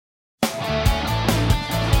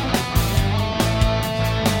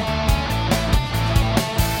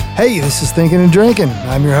Hey, this is Thinking and Drinking.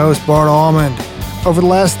 I'm your host, Bart Almond. Over the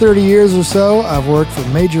last 30 years or so, I've worked for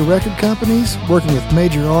major record companies, working with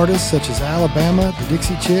major artists such as Alabama, the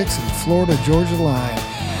Dixie Chicks, and Florida Georgia Line.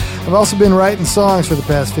 I've also been writing songs for the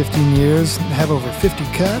past 15 years, and have over 50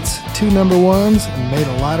 cuts, 2 number ones, and made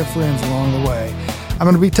a lot of friends along the way. I'm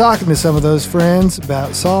going to be talking to some of those friends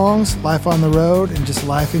about songs, life on the road, and just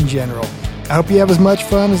life in general. I hope you have as much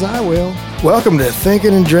fun as I will. Welcome to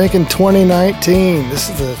Thinking and Drinking 2019. This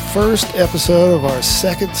is the first episode of our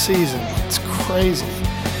second season. It's crazy.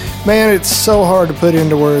 Man, it's so hard to put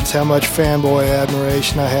into words how much fanboy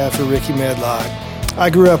admiration I have for Rickey Medlocke. I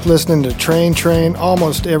grew up listening to Train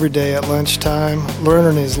almost every day at lunchtime,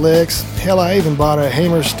 learning his licks. Hell, I even bought a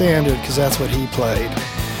Hamer Standard because that's what he played.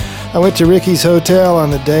 I went to Ricky's hotel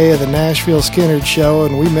on the day of the Nashville Skynyrd show,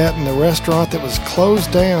 and we met in the restaurant that was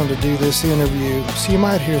closed down to do this interview, so you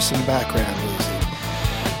might hear some background music.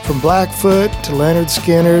 From Blackfoot to Leonard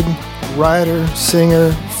Skynyrd, writer,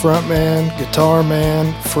 singer, frontman, guitar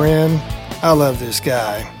man, friend, I love this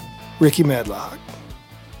guy, Rickey Medlocke.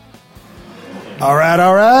 All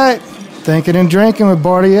right. Thinking and Drinking with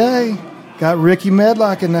Bartier. Got Rickey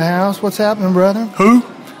Medlocke in the house. What's happening, brother? Who?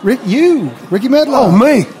 Rickey Medlocke. Oh,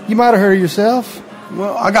 me. You might have heard of yourself.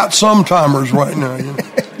 Well, I got some timers right now. You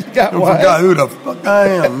got what? I forgot who the fuck I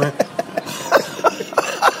am, man.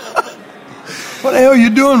 What the hell you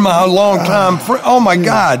doing, my long-time friend? Oh, my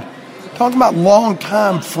God. Talking about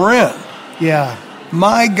long-time friend. Yeah.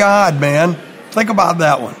 My God, man. Think about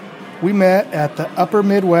that one. We met at the Upper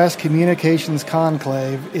Midwest Communications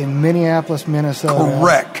Conclave in Minneapolis, Minnesota.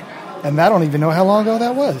 Correct. And I don't even know how long ago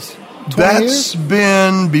that was. 20 That's years?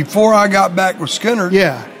 been before I got back with Skynyrd.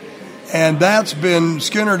 Yeah. And that's been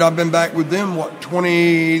Skynyrd. I've been back with them,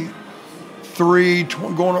 23,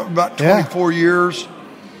 going on about 24 years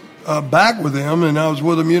back with them. And I was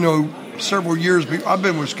with them, several years. I've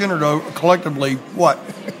been with Skynyrd collectively,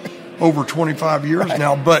 over 25 years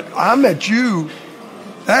now. But I met you,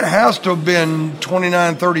 that has to have been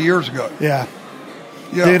 29, 30 years ago. Yeah.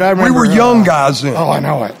 Dude, I remember. We were young guys then. Oh, I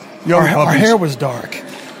know it. Young our hair was dark.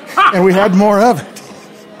 And we had more of it.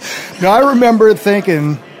 Now, I remember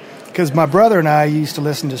thinking, because my brother and I used to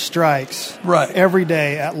listen to Strikes every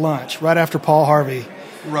day at lunch, right after Paul Harvey.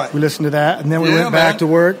 Right. We listened to that, and then we went back to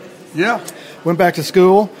work. Yeah. Went back to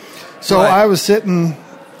school. So I was sitting,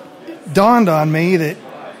 dawned on me that,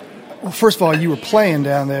 well, first of all, you were playing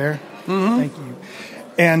down there. Mm-hmm. Thank you.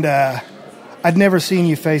 And I'd never seen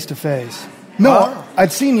you face to face. No,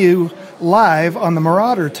 I'd seen you live on the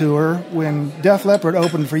Marauder tour when Def Leppard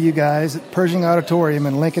opened for you guys at Pershing Auditorium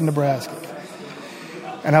in Lincoln, Nebraska.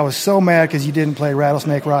 And I was so mad because you didn't play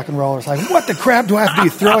Rattlesnake Rock and Roll. It's like, what the crap do I have to do?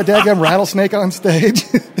 Throw a daggum rattlesnake on stage?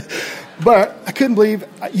 But I couldn't believe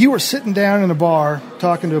you were sitting down in a bar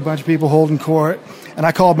talking to a bunch of people holding court. And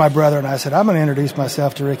I called my brother and I said, I'm going to introduce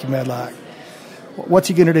myself to Rickey Medlocke. What's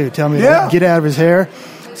he going to do? Tell me to get out of his hair?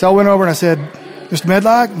 So I went over and I said, Mr.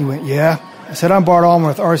 Medlocke? And he went, yeah. I said, I'm Bart Almond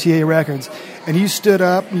with RCA Records. And you stood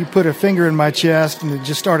up and you put a finger in my chest and it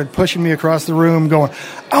just started pushing me across the room going,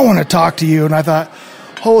 I want to talk to you. And I thought,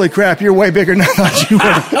 holy crap, you're way bigger than I thought you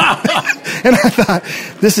were. And I thought,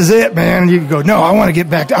 this is it, man. And you could go, no, I want to get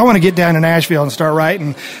down to Nashville and start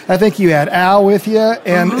writing. I think you had Al with you.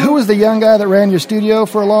 And who was the young guy that ran your studio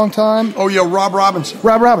for a long time? Oh, yeah, Rob Robinson.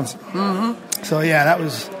 Mm-hmm. So, yeah, that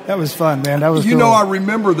was fun, man. That was cool. I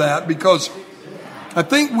remember that because I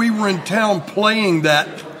think we were in town playing that.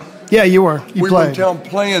 Yeah, you were. We were in town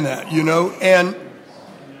playing that, and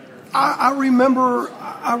I remember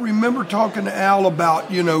talking to Al about,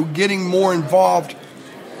 getting more involved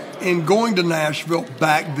in going to Nashville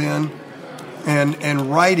back then and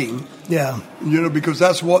writing. Yeah. Because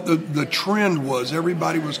that's what the trend was.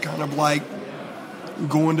 Everybody was kind of like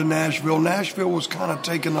going to Nashville. Nashville was kind of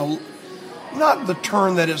taking not the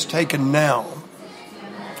turn that it's taken now,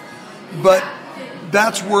 but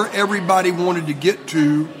that's where everybody wanted to get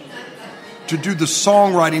to do the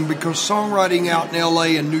songwriting, because songwriting out in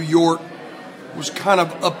L.A. and New York was kind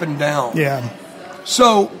of up and down. Yeah.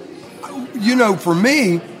 So, for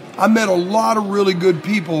me, I met a lot of really good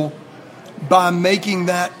people by making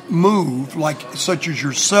that move, such as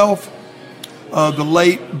yourself, the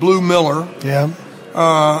late Blue Miller. Yeah.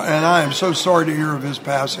 And I am so sorry to hear of his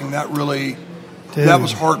passing. That really, that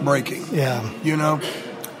was heartbreaking. Yeah.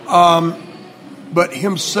 But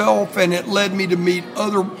himself, and it led me to meet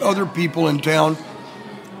other people in town,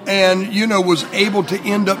 and was able to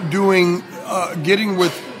end up getting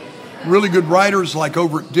with really good writers like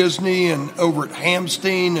over at Disney and over at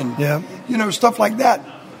Hamstein and stuff like that,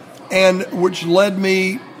 and which led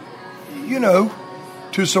me,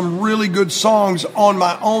 to some really good songs on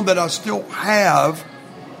my own that I still have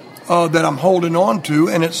that I'm holding on to,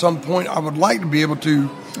 and at some point I would like to be able to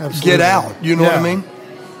get out. You know what I mean?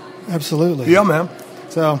 Absolutely. Yeah, man.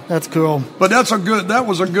 So that's cool. But that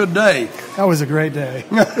was a good day. That was a great day.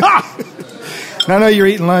 And I know you're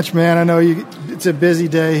eating lunch, man. I know it's a busy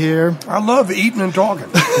day here. I love eating and talking.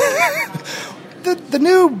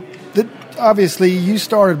 Obviously you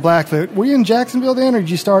started Blackfoot. Were you in Jacksonville then, or did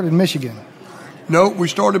you start in Michigan? No, we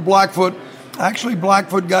started Blackfoot. Actually,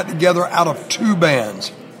 Blackfoot got together out of two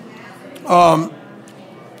bands.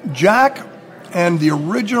 Jack and the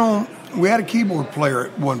original, we had a keyboard player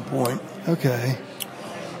at one point. Okay.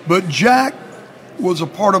 But Jack was a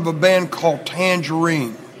part of a band called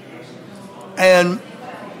Tangerine. And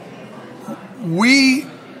we,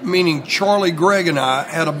 meaning Charlie, Gregg, and I,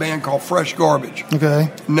 had a band called Fresh Garbage.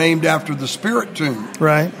 Okay. Named after the Spirit tune.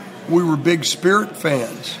 Right. We were big Spirit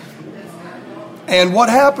fans. And what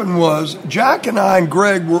happened was, Jack and I and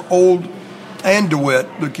Greg were old, and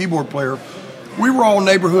DeWitt, the keyboard player, we were all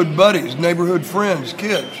neighborhood buddies, neighborhood friends,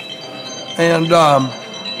 kids. And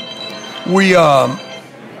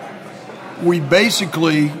we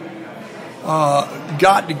basically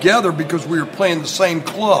got together because we were playing the same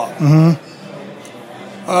club.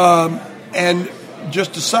 And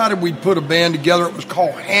just decided we'd put a band together. It was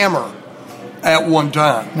called Hammer at one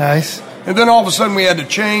time. Nice. And then all of a sudden we had to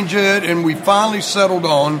change it, and we finally settled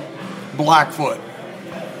on Blackfoot.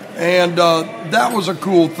 And that was a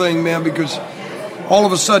cool thing, man, because all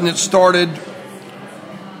of a sudden it started.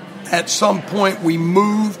 At some point we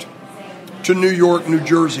moved to New York, New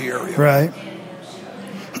Jersey area. Right.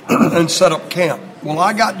 And set up camp. Well,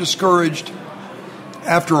 I got discouraged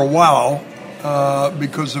after a while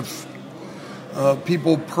because of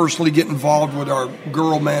people personally get involved with our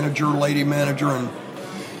girl manager, lady manager, and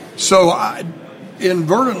so I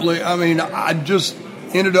just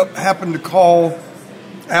ended up having to call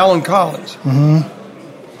Alan Collins. Mm-hmm.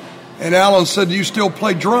 And Alan said, "Do you still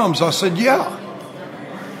play drums?" I said, "Yeah."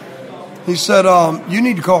 He said, "You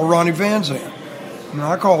need to call Ronnie Van Zant." And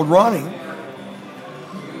I called Ronnie.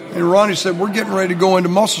 And Ronnie said, "We're getting ready to go into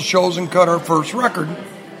Muscle Shoals and cut our first record.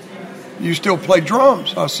 You still play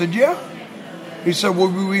drums?" I said, "Yeah." He said, "Well,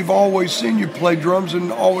 we've always seen you play drums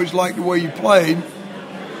and always liked the way you played.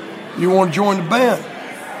 You want to join the band?"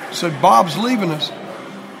 I said, "Bob's leaving us,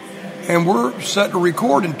 and we're set to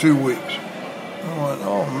record in 2 weeks." I went,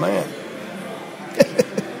 "Oh, man."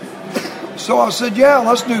 So I said, "Yeah,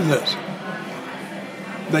 let's do this."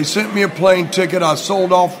 They sent me a plane ticket. I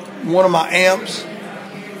sold off one of my amps,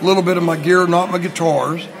 a little bit of my gear, not my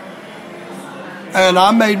guitars. And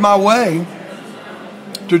I made my way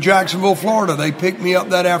to Jacksonville, Florida. They picked me up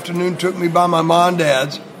that afternoon, took me by my mom and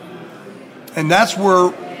dad's. And that's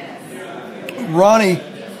where Ronnie,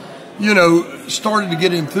 started to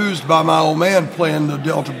get enthused by my old man playing the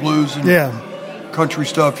Delta blues and country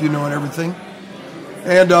stuff, and everything.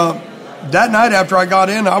 And that night after I got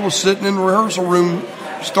in, I was sitting in the rehearsal room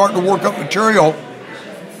starting to work up material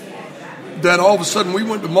that all of a sudden we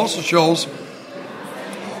went to Muscle Shoals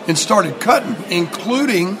and started cutting,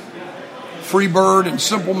 including Freebird and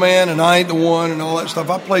Simple Man and I Ain't the One and all that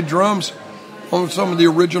stuff. I played drums on some of the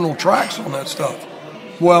original tracks on that stuff.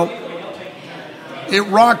 Well, it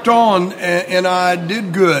rocked on, and I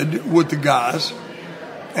did good with the guys,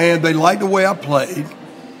 and they liked the way I played.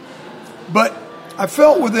 But I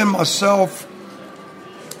felt within myself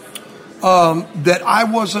that I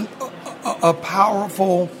wasn't a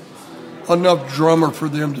powerful enough drummer for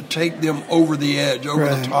them to take them over the edge, over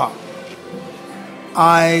the top.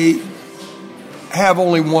 I have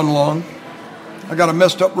only one lung. I got a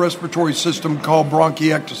messed up respiratory system called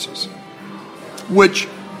bronchiectasis, which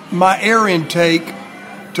my air intake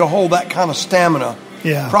to hold that kind of stamina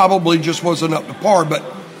probably just wasn't up to par. But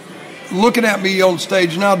looking at me on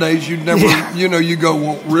stage nowadays, you'd never, you go,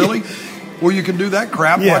 "Well, really? Well, you can do that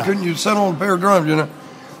crap. Why couldn't you settle on a pair of drums,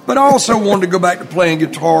 But I also wanted to go back to playing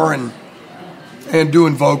guitar and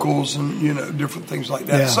doing vocals and, different things like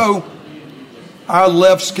that. Yeah. So I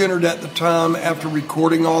left Skynyrd at the time after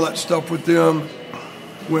recording all that stuff with them,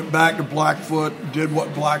 went back to Blackfoot, did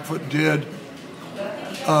what Blackfoot did.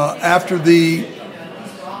 After the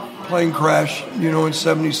plane crash, in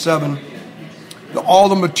 77, all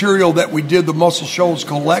the material that we did, the Muscle Shoals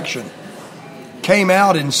collection, came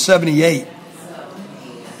out in 78.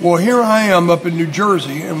 Well, here I am up in New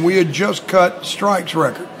Jersey, and we had just cut Strike's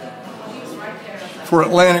record for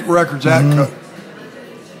Atlantic Records, Atco.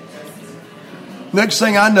 Next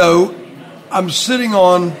thing I know, I'm sitting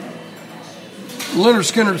on Lynyrd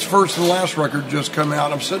Skynyrd's first and last record just come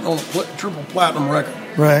out. I'm sitting on a triple platinum record.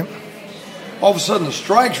 Right. All of a sudden, the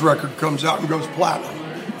Strikes record comes out and goes platinum,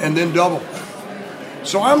 and then double.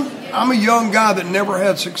 So I'm a young guy that never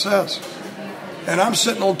had success. And I'm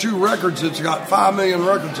sitting on 2 records that's got 5 million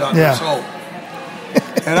records out there sold.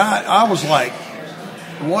 And I was like,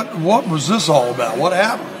 what was this all about? What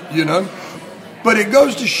happened? You know? But it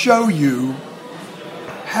goes to show you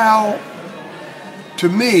how, to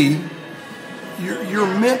me,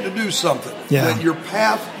 you're meant to do something. Yeah. That your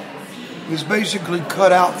path is basically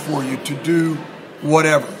cut out for you to do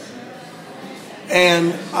whatever.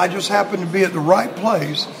 And I just happened to be at the right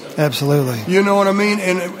place. Absolutely. You know what I mean?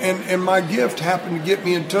 And my gift happened to get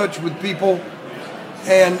me in touch with people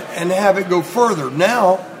and have it go further.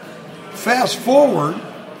 Now, fast forward,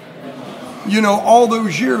 you know, all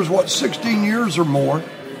those years, 16 years or more,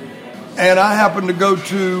 and I happened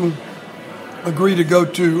to agree to go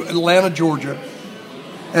to Atlanta, Georgia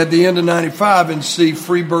at the end of 95 and see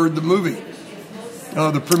Freebird the movie,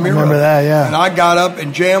 the premiere. I remember that, yeah. And I got up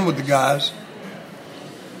and jammed with the guys.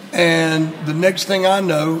 And the next thing I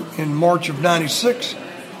know, in March of 96,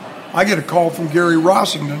 I get a call from Gary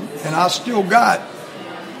Rossington, and I still got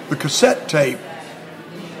the cassette tape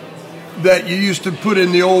that you used to put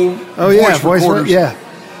in the old voice recorders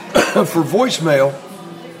for voicemail.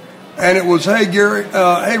 And it was, hey, Gary,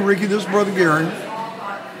 hey, Ricky, this is Brother Gary.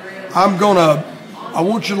 I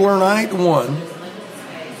want you to learn I Ain't the One.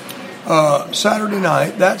 Saturday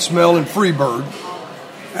night, That Smell in Freebird,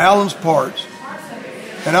 Allen's Parts.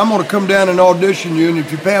 And I'm going to come down and audition you, and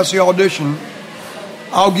if you pass the audition,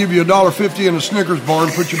 I'll give you $1.50 in a Snickers bar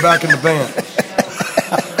and put you back in the band.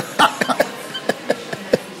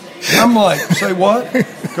 I'm like, say what?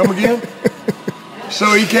 Come again?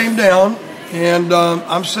 So he came down, and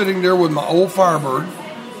I'm sitting there with my old Firebird,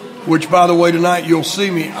 which, by the way, tonight you'll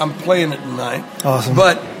see me. I'm playing it tonight. Awesome.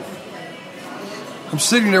 But I'm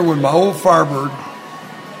sitting there with my old Firebird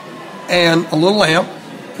and a little amp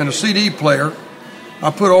and a CD player. I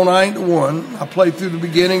put on I Ain't the One. I played through the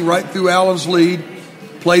beginning, right through Alan's lead,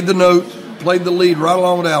 played the notes, played the lead right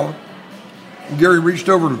along with Alan. And Gary reached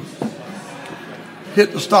over and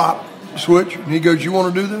hit the stop switch, and he goes, you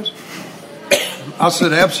want to do this? I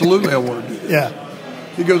said, absolutely, I want to do this.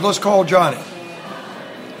 Yeah. He goes, let's call Johnny.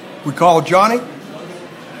 We called Johnny.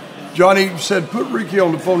 Johnny said, put Ricky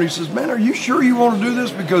on the phone. He says, man, are you sure you want to do this?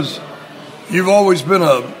 Because you've always been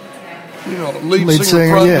a lead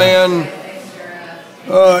singer, front man.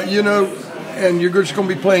 And you're just going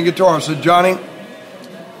to be playing guitar. I said, Johnny,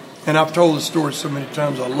 and I've told this story so many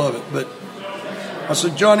times, I love it, but I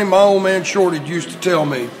said, Johnny, my old man Shorty used to tell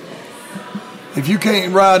me, if you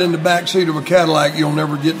can't ride in the back seat of a Cadillac, you'll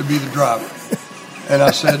never get to be the driver. And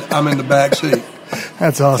I said, I'm in the back seat.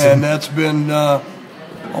 That's awesome. And that's been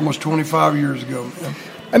almost 25 years ago, man.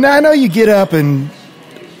 And I know you get up and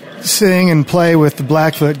sing and play with the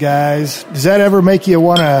Blackfoot guys. Does that ever make you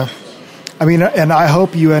want to... I mean, and I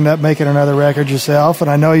hope you end up making another record yourself, and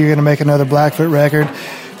I know you're going to make another Blackfoot record.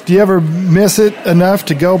 Do you ever miss it enough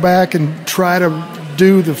to go back and try to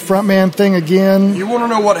do the frontman thing again? You want to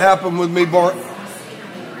know what happened with me, Bart?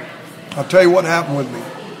 I'll tell you what happened with me.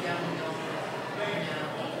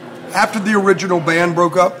 After the original band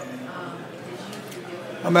broke up,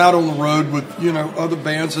 I'm out on the road with, other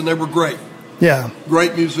bands, and they were great. Yeah.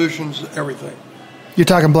 Great musicians, everything. You're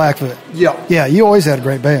talking Blackfoot? Yeah. Yeah, you always had a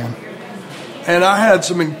great band. And I had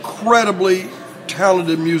some incredibly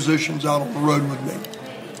talented musicians out on the road with me.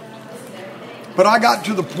 But I got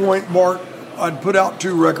to the point, Bart, I'd put out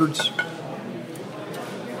 2 records.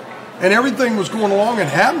 And everything was going along and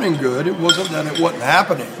happening good. It wasn't that it wasn't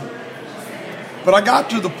happening. But I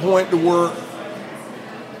got to the point to where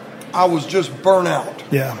I was just burnt out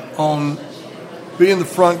on being the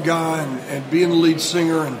front guy and being the lead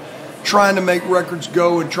singer and trying to make records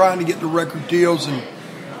go and trying to get the record deals and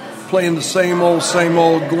playing the same old,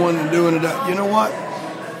 going and doing it. You know what?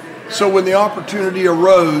 So when the opportunity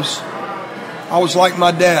arose, I was like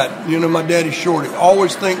my dad. My daddy Shorty.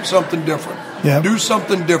 Always think something different. Yep. Do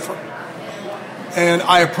something different. And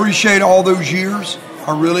I appreciate all those years.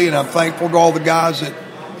 I really, and I'm thankful to all the guys that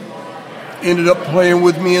ended up playing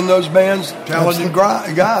with me in those bands. Talented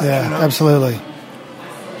guys. Yeah, absolutely.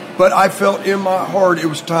 But I felt in my heart it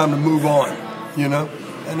was time to move on,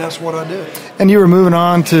 and that's what I did. And you were moving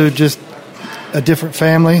on to just a different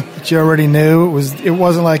family that you already knew. It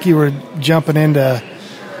wasn't like you were jumping into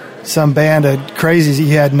some band of crazies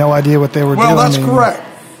you had no idea what they were doing. Well, that's correct,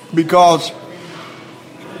 because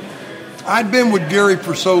I'd been with Gary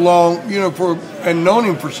for so long, and known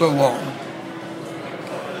him for so long.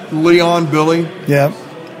 Leon, Billy. Yeah.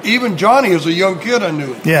 Even Johnny, as a young kid, I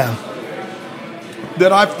knew him. Yeah.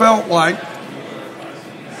 That I felt like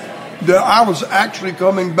that I was actually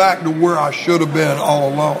coming back to where I should have been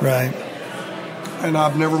all along. Right. And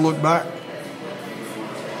I've never looked back.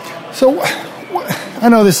 So, I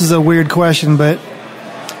know this is a weird question, but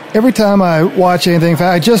every time I watch anything, in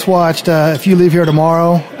fact, I just watched If You Leave Here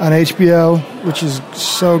Tomorrow on HBO, which is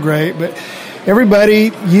so great. But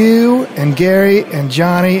everybody, you and Gary and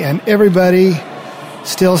Johnny and everybody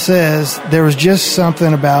still says there was just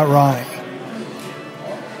something about Ronnie.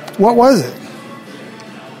 What was it?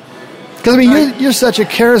 Because, I mean, you're such a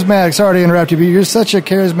charismatic, sorry to interrupt you, but you're such a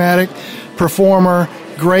charismatic performer,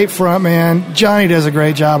 great frontman. Johnny does a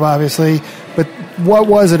great job, obviously. But what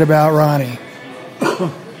was it about Ronnie?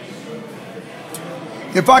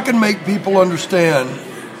 If I can make people understand,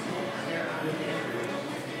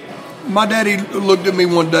 my daddy looked at me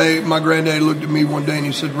one day, my granddaddy looked at me one day and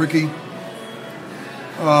he said, Ricky,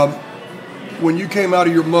 when you came out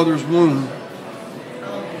of your mother's womb,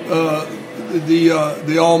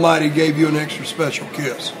 the Almighty gave you an extra special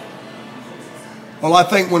kiss. Well, I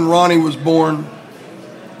think when Ronnie was born,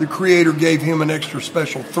 the Creator gave him an extra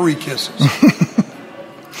special 3 kisses.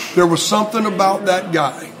 There was something about that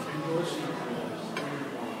guy.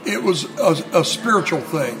 It was a spiritual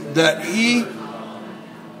thing that he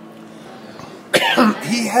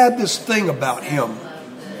had this thing about him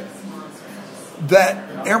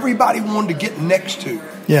that everybody wanted to get next to.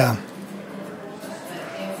 Yeah.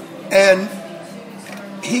 And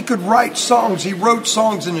he could write songs. He wrote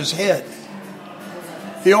songs in his head.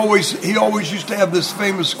 He always used to have this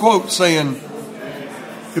famous quote saying,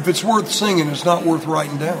 if it's worth singing, it's not worth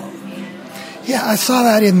writing down. Yeah, I saw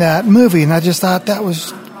that in that movie, and I just thought that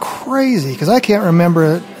was crazy, because I can't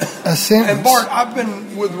remember a sentence. And Bart, I've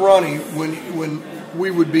been with Ronnie when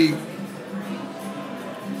we would be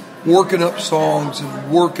working up songs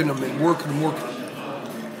and working them.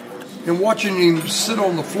 And watching him sit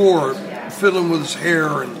on the floor, fiddling with his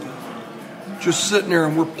hair and just sitting there,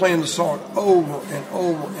 and we're playing the song over and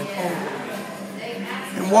over and over.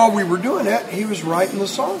 And while we were doing that, he was writing the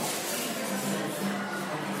song.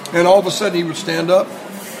 And all of a sudden he would stand up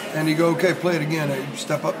and he'd go, okay, play it again. And he'd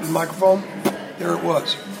step up to the microphone. There it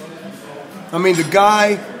was. I mean, the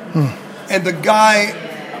guy,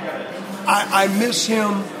 I miss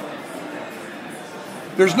him.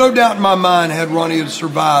 There's no doubt in my mind, had Ronnie had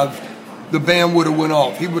survived, the band would have went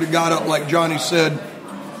off. He would have got up, like Johnny said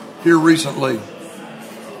here recently.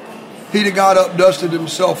 He'd have got up, dusted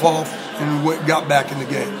himself off, and got back in the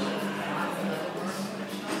game.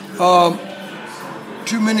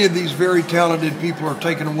 Too many of these very talented people are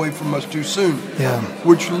taken away from us too soon. Yeah.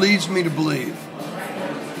 Which leads me to believe,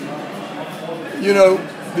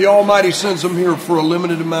 the Almighty sends them here for a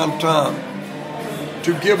limited amount of time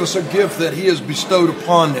to give us a gift that He has bestowed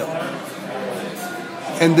upon them,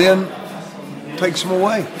 and then takes them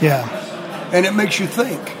away. Yeah. And it makes you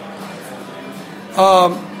think.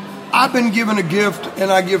 I've been given a gift,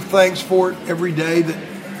 and I give thanks for it every day that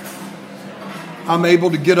I'm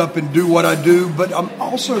able to get up and do what I do, but I'm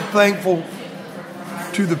also thankful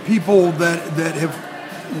to the people that have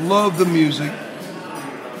loved the music,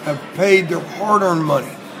 have paid their hard-earned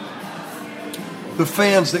money, the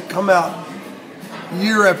fans that come out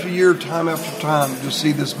year after year, time after time to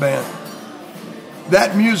see this band.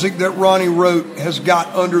 That music that Ronnie wrote has got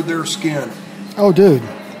under their skin. Oh, dude.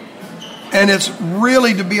 And it's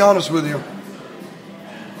really, to be honest with you,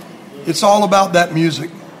 it's all about that music.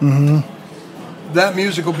 Mm-hmm. That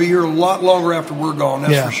music will be here a lot longer after we're gone,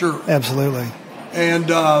 that's for sure. Absolutely. And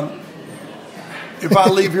if I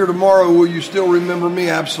leave here tomorrow, will you still remember me?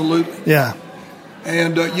 Absolutely. Yeah.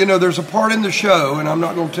 And, there's a part in the show, and I'm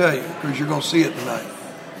not going to tell you because you're going to see it tonight.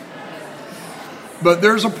 But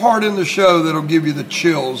there's a part in the show that'll give you the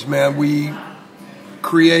chills, man. We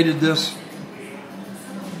created this,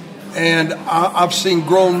 and I've seen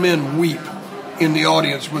grown men weep in the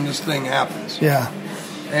audience when this thing happens. Yeah.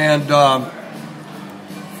 And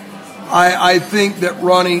I think that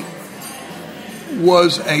Ronnie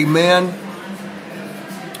was a man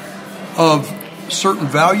of certain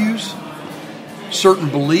values, certain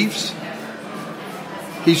beliefs.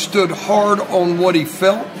 He stood hard on what he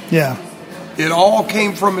felt. Yeah. It all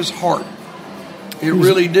came from his heart. It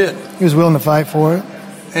really did. He was willing to fight for it.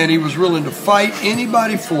 And he was willing to fight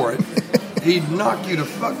anybody for it. He'd knock you the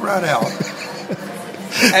fuck right out.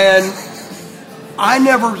 And I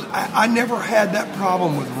never had that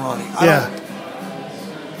problem with Ronnie.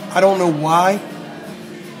 I don't know why.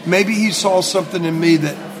 Maybe he saw something in me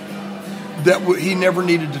that he never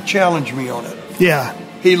needed to challenge me on it. Yeah.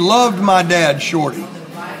 He loved my dad, Shorty.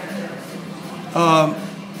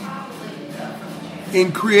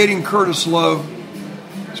 In creating Curtis Lowe,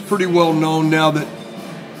 it's pretty well known now that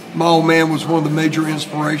my old man was one of the major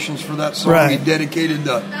inspirations for that song. Right. He dedicated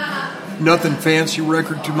the Nothing Fancy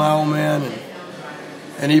record to my old man.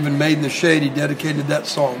 And even Made in the Shade, he dedicated that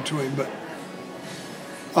song to him. But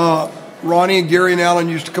Ronnie and Gary and Alan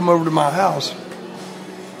used to come over to my house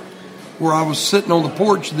where I was sitting on the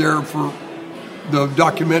porch there for the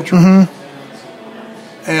documentary.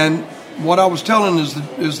 Mm-hmm. And what I was telling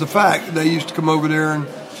is the fact. They used to come over there, and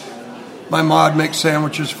my mom would make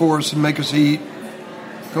sandwiches for us and make us eat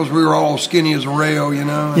because we were all skinny as a rail, you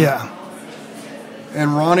know. Yeah.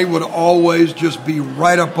 And Ronnie would always just be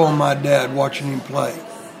right up on my dad watching him play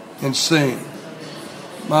and sing.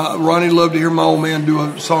 Ronnie loved to hear my old man do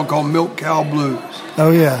a song called Milk Cow Blues.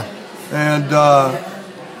 Oh, yeah. And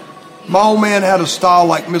my old man had a style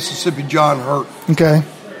like Mississippi John Hurt. Okay.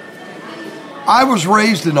 I was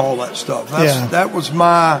raised in all that stuff. That was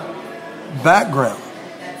my background.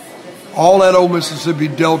 All that old Mississippi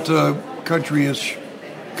Delta country-ish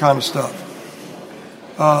kind of stuff.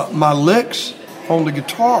 My licks on the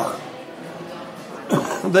guitar,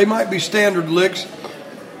 they might be standard licks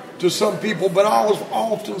to some people, but I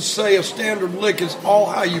often say a standard lick is all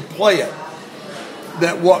how you play it.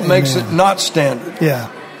 That what makes it not standard.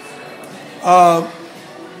 Yeah.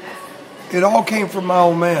 It all came from my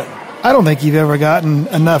old man. I don't think you've ever gotten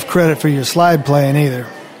enough credit for your slide playing either.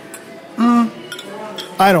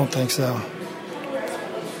 I don't think so.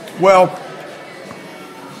 Well,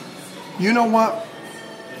 you know what?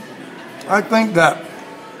 I think that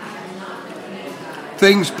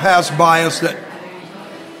things pass by us that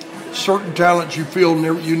certain talents you feel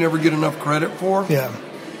you never get enough credit for. Yeah.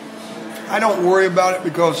 I don't worry about it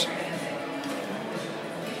because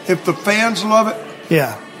if the fans love it,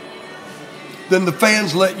 yeah, then the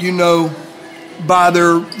fans let you know by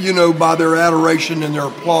their adoration and their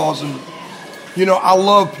applause. And I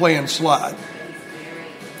love playing slide.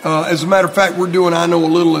 As a matter of fact, we're doing I Know a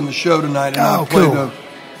Little in the show tonight, and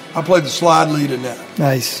I played the slide lead in that.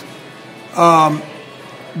 Nice.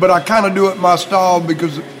 But I kind of do it my style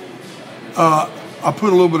because I put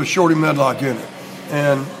a little bit of Shorty Medlock in it,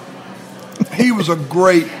 and he was a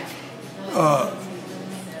great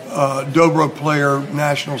dobro player,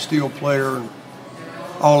 national steel player, and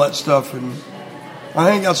all that stuff. And I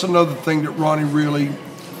think that's another thing that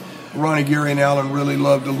Ronnie, Gary, and Alan really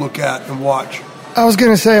loved to look at and watch. I was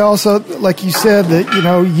going to say also, like you said,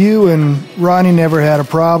 that, you and Ronnie never had a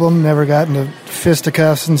problem, never got into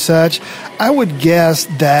fisticuffs and such. I would guess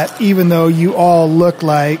that even though you all look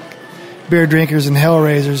like beer drinkers and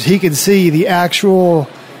hellraisers, he could see the actual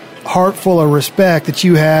heart full of respect that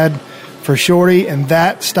you had for Shorty and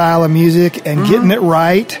that style of music and getting it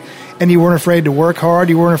right. And you weren't afraid to work hard.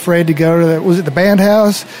 You weren't afraid to go to the band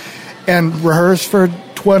house and rehearse for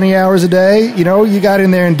 20 hours a day. You got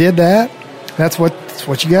in there and did that. That's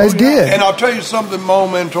what you guys did. And I'll tell you something my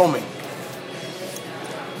old man told me,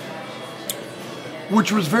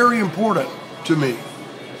 which was very important to me.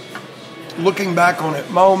 Looking back on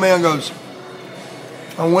it, my old man goes,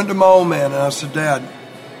 I went to my old man and I said, Dad,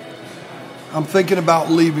 I'm thinking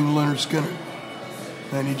about leaving Lynyrd Skynyrd.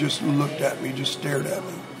 And he just looked at me, just stared at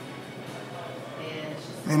me.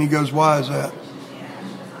 And he goes, why is that?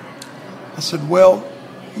 I said, well,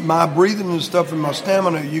 my breathing and stuff and my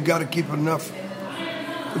stamina, you got to keep enough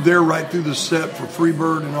there right through the set for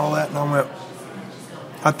Freebird and all that. And I went,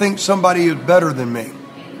 I think somebody is better than me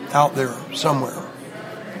out there somewhere.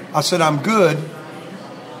 I said, I'm good.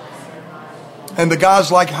 And the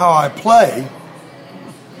guys like how I play,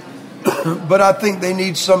 but I think they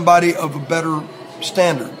need somebody of a better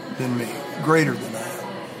standard than me, greater than I am.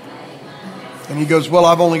 And he goes, well,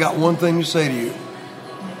 I've only got one thing to say to you.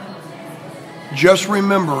 Just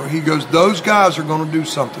remember, he goes, those guys are going to do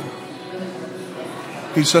something.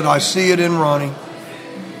 He said, I see it in Ronnie,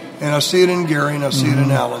 and I see it in Gary, and I see it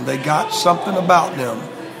in Alan. They got something about them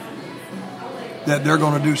that they're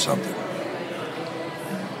going to do something.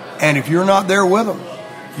 And if you're not there with them,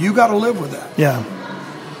 you got to live with that. Yeah.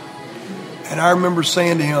 And I remember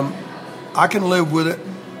saying to him, I can live with it,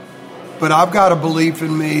 but I've got a belief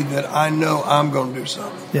in me that I know I'm going to do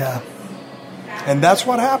something. Yeah. And that's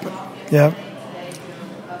what happened. Yeah.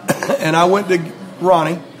 And I went to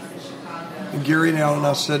Ronnie and Gary and Alan, and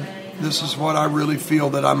I said, this is what I really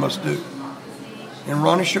feel that I must do. And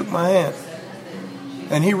Ronnie shook my hand.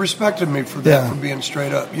 And he respected me for that, for being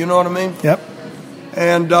straight up. You know what I mean? Yep.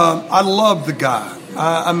 And I love the guy.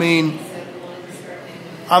 I mean,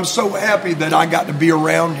 I'm so happy that I got to be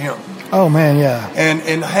around him. Oh, man, yeah.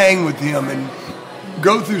 And hang with him and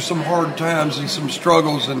go through some hard times and some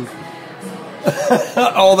struggles and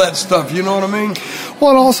all that stuff. You know what I mean?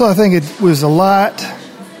 Well, and also I think it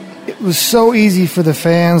was so easy for the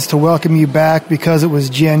fans to welcome you back because it was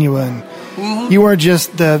genuine. Mm-hmm. You weren't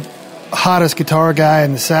just the hottest guitar guy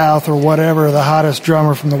in the South or whatever, the hottest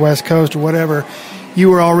drummer from the West Coast or whatever, you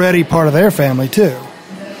were already part of their family too.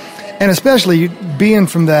 And especially being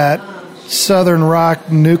from that Southern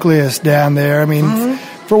rock nucleus down there. I mean,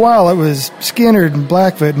 for a while it was Skynyrd and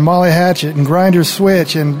Blackfoot and Molly Hatchet and Grinders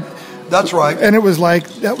Switch, and that's right. And it was like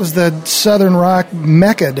that was the Southern rock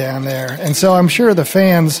mecca down there. And so I'm sure the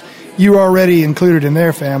fans, you were already included in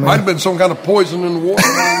their family. Might have been some kind of poison in the water.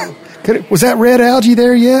 Was that red algae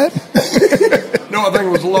there yet? No, I think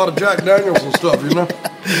it was a lot of Jack Daniels and stuff, you know?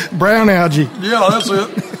 Brown algae. Yeah, that's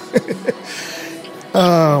it.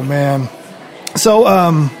 Oh, man. So,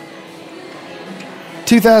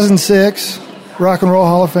 2006, Rock and Roll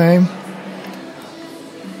Hall of Fame.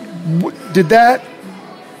 Did that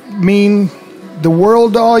mean the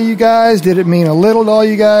world to all you guys? Did it mean a little to all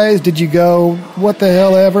you guys? Did you go, what the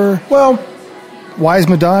hell ever? Well, why is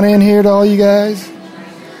Madonna in here to all you guys?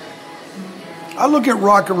 I look at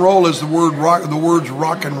rock and roll as the words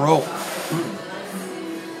rock and roll.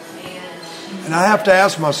 And I have to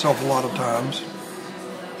ask myself a lot of times,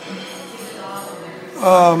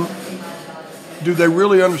 do they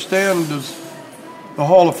really understand, does the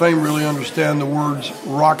Hall of Fame really understand the words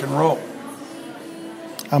rock and roll?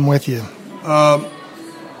 I'm with you. I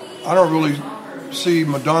don't really see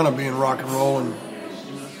Madonna being rock and roll, and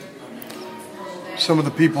some of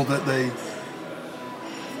the people that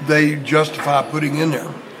they justify putting in there.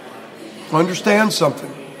 Understand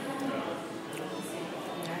something.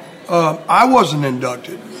 I wasn't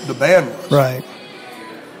inducted. The band was. Right.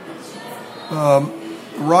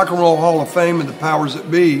 Rock and Roll Hall of Fame and the powers that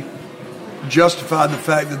be justified the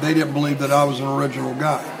fact that they didn't believe that I was an original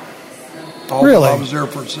guy. Really? I was there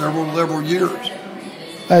for several years.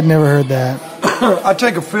 I'd never heard that. I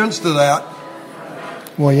take offense to that.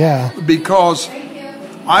 Well, yeah. Because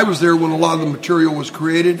I was there when a lot of the material was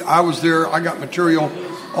created. I was there. I got material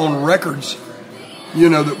on records,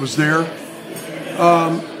 that was there.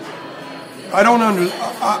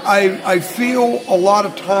 I feel a lot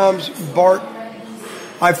of times, Bart,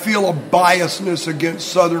 I feel a biasness against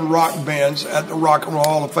Southern rock bands at the Rock and Roll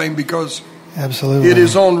Hall of Fame because absolutely, it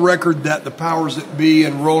is on record that the powers that be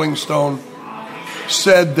and Rolling Stone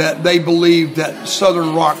said that they believed that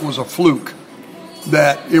Southern rock was a fluke,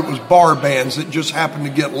 that it was bar bands that just happened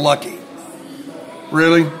to get lucky.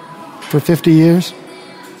 Really? For 50 years?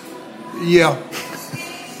 Yeah.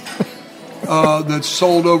 That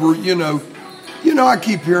sold over, I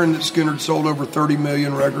keep hearing that Skynyrd sold over 30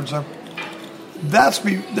 million records. That's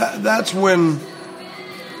when,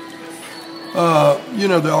 the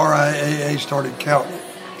RIAA started counting.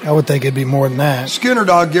 I would think it'd be more than that. Skynyrd,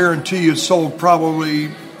 I'll guarantee you, sold probably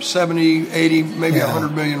 70, 80, maybe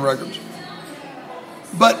 100 million records.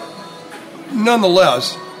 But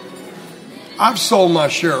nonetheless, I've sold my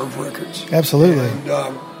share of records. Absolutely. And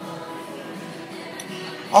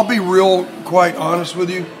I'll be quite honest with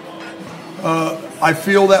you. I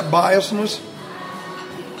feel that biasness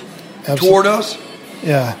toward us.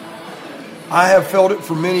 Yeah. I have felt it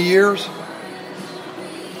for many years.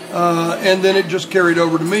 And then it just carried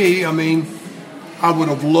over to me. I mean, I would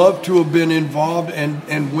have loved to have been involved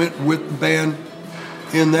and went with the band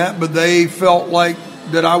in that, but they felt like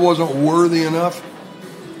that I wasn't worthy enough.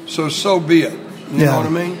 So be it. You know what I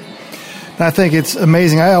mean? And I think it's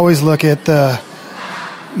amazing. I always look at the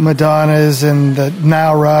Madonnas and the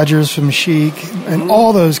Nile Rodgers from Chic and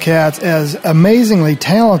all those cats as amazingly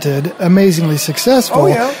talented, amazingly successful. Oh,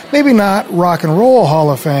 yeah. Maybe not Rock and Roll Hall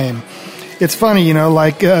of Fame. It's funny,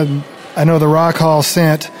 I know the Rock Hall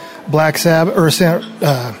sent Black Sabbath or sent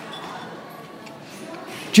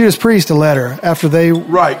Judas Priest a letter after they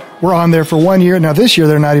were on there for 1 year. Now this year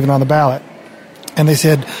they're not even on the ballot. And they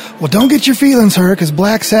said, well, don't get your feelings hurt because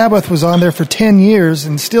Black Sabbath was on there for 10 years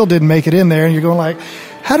and still didn't make it in there. And you're going like,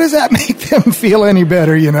 how does that make them feel any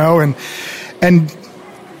better, And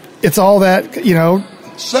it's all that,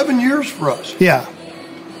 7 years for us. Yeah.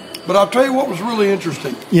 But I'll tell you what was really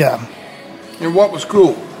interesting. Yeah. And what was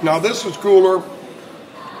cool. Now, this was cooler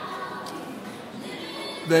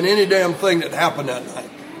than any damn thing that happened that night.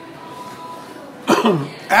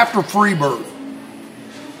 After Freebird,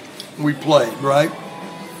 we played, right?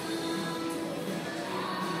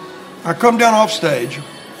 I come down off stage,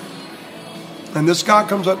 and this guy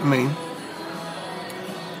comes up to me.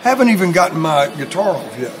 Haven't even gotten my guitar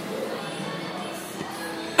off yet.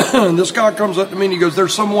 And this guy comes up to me and he goes,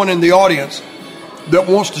 there's someone in the audience that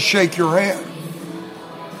wants to shake your hand.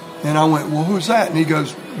 And I went, well, who's that? And he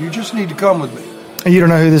goes, you just need to come with me. And you don't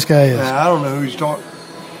know who this guy is? I don't know who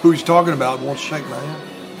he's talking about, wants to shake my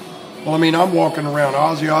hand. Well, I mean, I'm walking around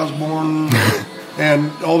Ozzy Osbourne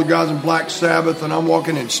and all the guys in Black Sabbath, and I'm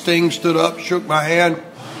walking, and Sting stood up, shook my hand.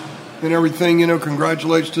 and everything,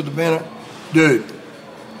 congratulations to the band. Dude,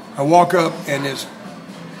 I walk up and this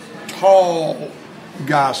tall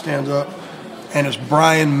guy stands up, and it's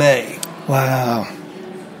Brian May. Wow.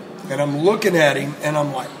 And I'm looking at him, and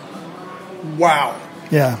I'm like, wow.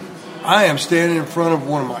 Yeah. I am standing in front of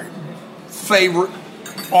one of my favorite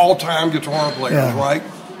all-time guitar players, right?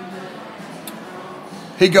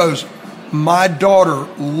 He goes, my daughter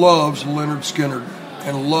loves Lynyrd Skynyrd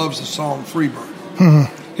and loves the song Freebird.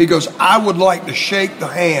 Mm-hmm. He goes, I would like to shake the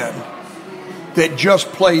hand that just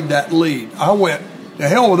played that lead. I went, the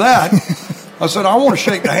hell with that. I said, I want to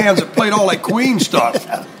shake the hands that played all that Queen stuff.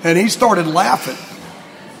 And he started laughing.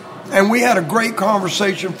 And we had a great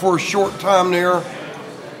conversation for a short time there.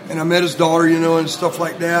 And I met his daughter, and stuff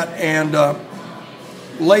like that. And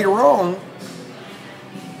later on,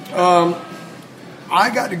 I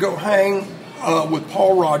got to go hang with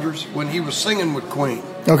Paul Rodgers when he was singing with Queen.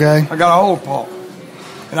 Okay. I got a hold of Paul.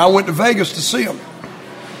 And I went to Vegas to see him.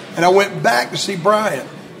 And I went back to see Brian.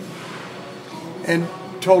 And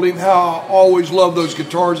told him how I always loved those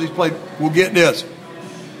guitars he's played. Well, get this.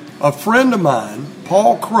 A friend of mine,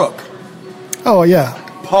 Paul Crook. Oh, yeah.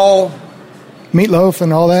 Paul. Meatloaf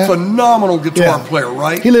and all that? Phenomenal guitar player,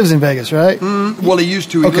 right? He lives in Vegas, right? Well, he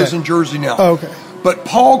used to. He lives in Jersey now. Oh, okay. But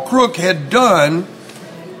Paul Crook had done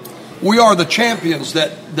We Are the Champions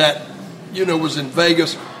that was in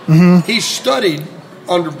Vegas. Mm-hmm. He studied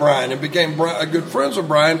under Brian and became good friends with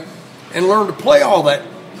Brian and learned to play all that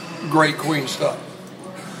great Queen stuff.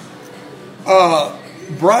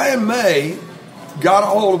 Brian May got a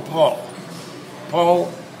hold of Paul.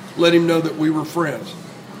 Paul let him know that we were friends.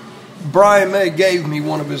 Brian May gave me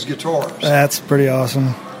one of his guitars. That's pretty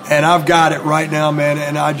awesome. And I've got it right now, man,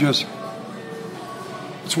 and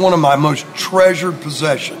it's one of my most treasured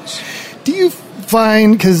possessions. Do you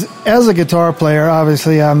find, because as a guitar player,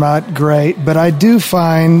 obviously I'm not great, but I do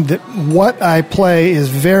find that what I play is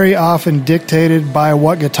very often dictated by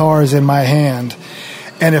what guitar is in my hand.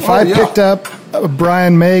 And if I picked up a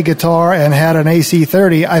Brian May guitar and had an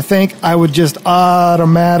AC30, I think I would just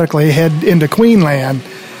automatically head into Queenland.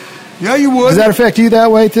 Yeah, you would. Does that affect you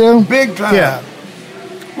that way too? Big time. Yeah.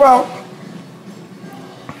 Well,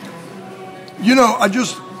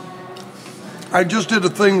 I just did a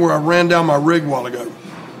thing where I ran down my rig a while ago.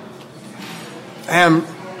 And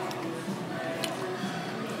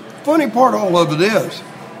funny part of all of it is,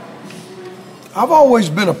 I've always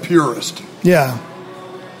been a purist. Yeah.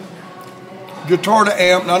 Guitar to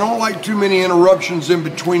amp, and I don't like too many interruptions in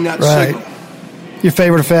between that signal. Your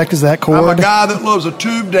favorite effect is that chord? I'm a guy that loves a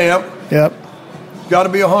tubed amp. Yep. Got to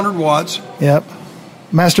be 100 watts. Yep.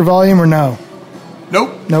 Master volume or no?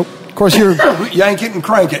 Nope. Of course, you're yank it and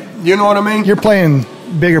crank it. You know what I mean? You're playing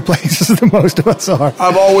bigger places than most of us are.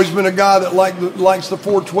 I've always been a guy that likes the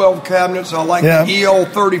 412 cabinets. I like the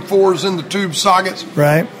EL34s in the tube sockets.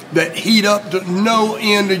 Right. That heat up to no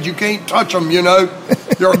end that you can't touch them,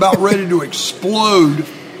 They're about ready to explode.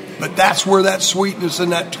 But that's where that sweetness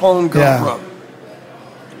and that tone come from.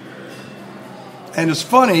 And it's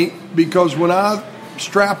funny because when I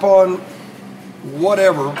strap on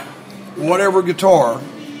whatever guitar,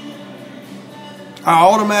 I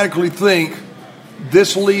automatically think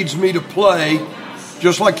this leads me to play,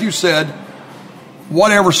 just like you said,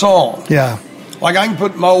 whatever song. Yeah. Like I can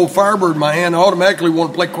put my old Firebird in my hand, I automatically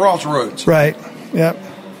want to play Crossroads. Right. Yep.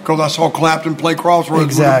 Because I saw Clapton play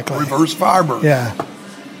Crossroads with a reverse Firebird. Yeah.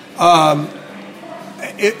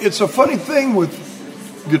 It's a funny thing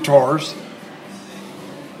with guitars.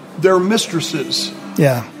 They're mistresses.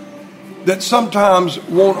 Yeah. That sometimes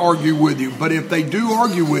won't argue with you, but if they do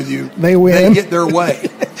argue with you, they win. They get their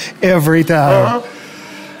way. Every time.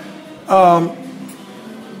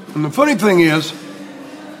 And the funny thing is,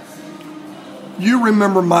 you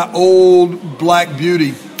remember my old Black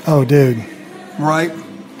Beauty. Oh, dude. Right?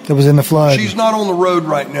 That was in the flood. She's not on the road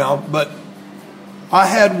right now, but I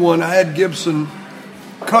had one. I had Gibson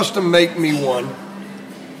custom make me one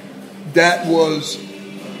that was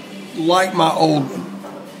like my old one.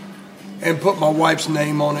 And put my wife's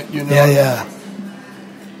name on it, Yeah.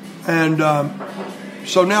 And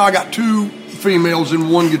so now I got two females in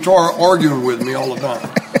one guitar arguing with me all the time.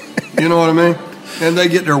 You know what I mean? And they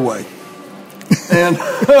get their way. And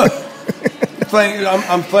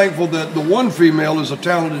I'm thankful that the one female is a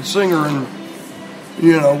talented singer and,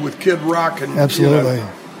 with Kid Rock. And, absolutely.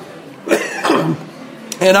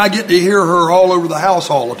 And I get to hear her all over the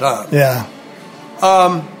house all the time. Yeah.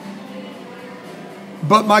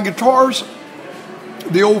 But my guitars,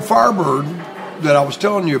 the old Firebird that I was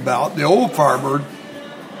telling you about, the old Firebird,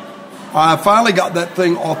 I finally got that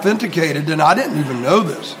thing authenticated, and I didn't even know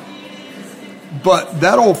this. But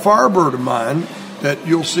that old Firebird of mine that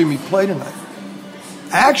you'll see me play tonight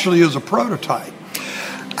actually is a prototype.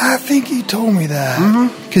 I think you told me that.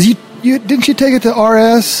 Because you didn't you take it to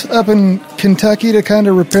RS up in Kentucky to kind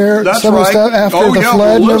of repair some of the stuff after the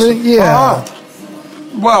flood and everything? Yeah.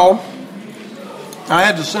 Well, I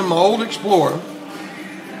had to send my old Explorer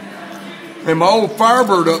and my old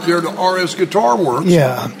Firebird up there to RS Guitar Works.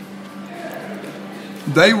 Yeah.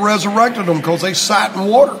 They resurrected them because they sat in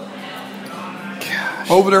water. Gosh.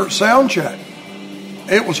 Over there at Soundcheck.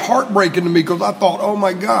 It was heartbreaking to me because I thought, oh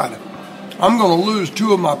my God, I'm going to lose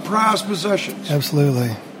two of my prized possessions.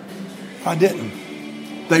 Absolutely. I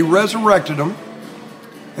didn't. They resurrected them,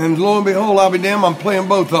 and lo and behold, I'll be damned, I'm playing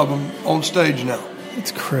both of them on stage now.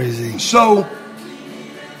 It's crazy. So,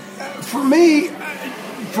 for me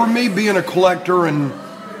being a collector and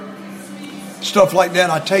stuff like that,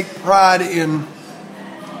 I take pride in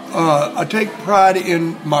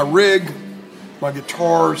my rig, my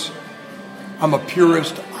guitars. I'm a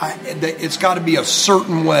purist. It's got to be a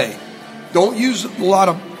certain way. Don't use a lot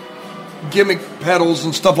of gimmick pedals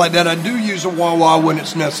and stuff like that. I do use a wah-wah when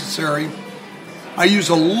it's necessary. I use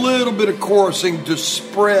a little bit of chorusing to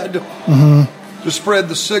spread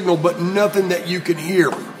the signal, but nothing that you can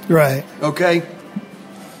hear. Right. Okay?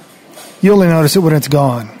 You only notice it when it's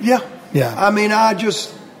gone. Yeah. Yeah. I mean,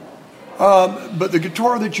 but the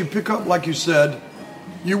guitar that you pick up, like you said,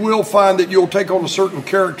 you will find that you'll take on a certain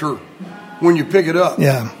character when you pick it up.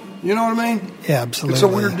 Yeah. You know what I mean? Yeah, absolutely. It's a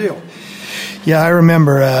weird deal. Yeah, I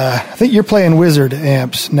remember. I think you're playing Wizard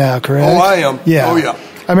amps now, correct? Oh, I am. Yeah. Oh, yeah.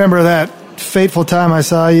 I remember that fateful time I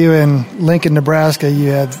saw you in Lincoln, Nebraska. You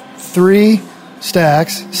had 3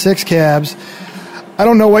 stacks, 6 cabs. I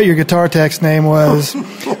don't know what your guitar tech's name was,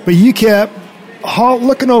 but you kept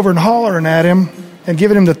looking over and hollering at him and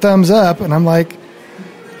giving him the thumbs up. And I'm like,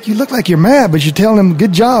 you look like you're mad, but you're telling him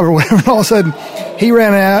good job or whatever. And all of a sudden, he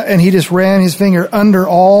ran out and he just ran his finger under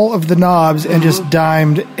all of the knobs and just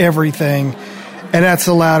dimed everything. And that's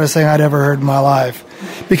the loudest thing I'd ever heard in my life.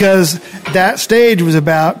 Because that stage was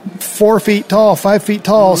about 4 feet tall, 5 feet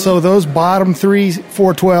tall, so those bottom 3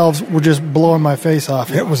 412s were just blowing my face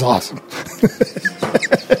off. It was awesome.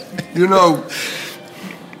 You know,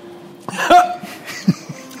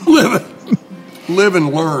 live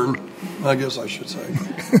and learn, I guess I should say.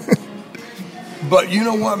 But you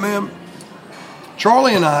know what, man?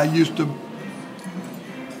 Charlie and I used to,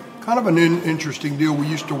 kind of an interesting deal, we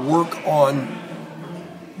used to work on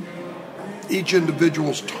each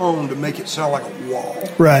individual's tone to make it sound like a wall.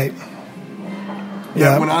 Right.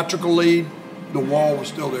 Yeah. When I took a lead, the wall was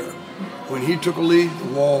still there. When he took a lead,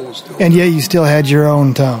 the wall was still there. And yet you still had your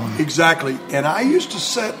own tone. Exactly. And I used to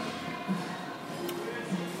set,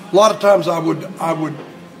 a lot of times I would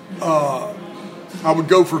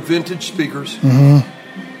go for vintage speakers. The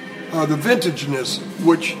vintageness,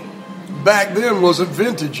 which back then wasn't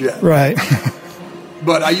vintage yet. Right.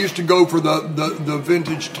 But I used to go for the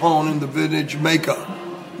vintage tone and the vintage makeup.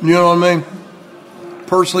 You know what I mean?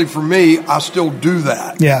 Personally, for me, I still do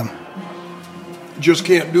that. Yeah. Just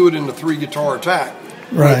can't do it in the 3 guitar attack.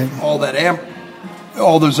 Right. With all that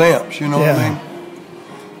all those amps, you know what I mean?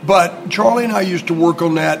 But Charlie and I used to work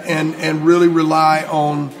on that and really rely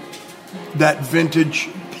on that vintage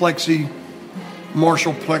plexi,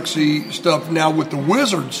 Marshall plexi stuff. Now with the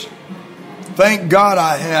Wizards, thank God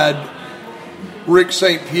I had Rick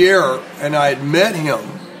St. Pierre, and I had met him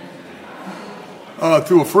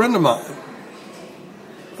through a friend of mine,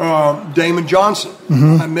 Damon Johnson.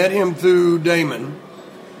 I met him through Damon.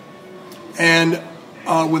 And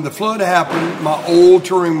when the flood happened, my old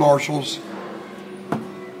touring Marshalls,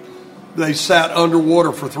 they sat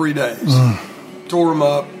underwater for 3 days. Tore them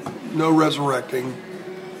up, no resurrecting.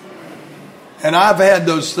 And I've had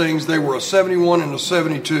those things. They were a 71 and a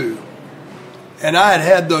 72. And I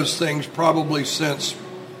had those things probably since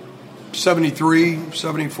 73,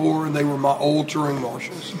 74, and they were my old touring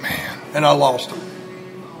Marshalls. Man. And I lost them.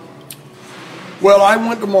 Well, I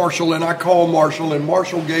went to Marshall, and I called Marshall, and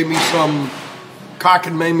Marshall gave me some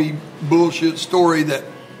cock-and-mamie bullshit story that,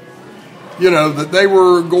 you know, that they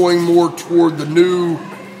were going more toward the new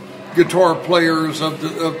guitar players of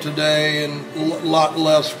today and a lot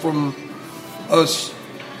less from us,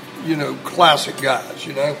 you know, classic guys,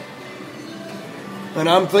 you know. And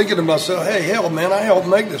I'm thinking to myself, hey, hell, man, I helped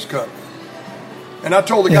make this company. And I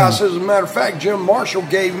told the guy, I said, as a matter of fact, Jim Marshall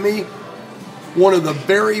gave me one of the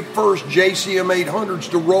very first JCM 800s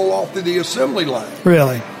to roll off to the assembly line.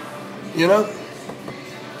 Really? You know?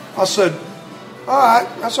 I said, all right,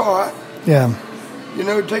 that's all right. Yeah. You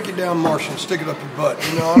know, take it down, Marshall, and stick it up your butt.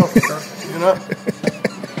 You know, I don't care, you know?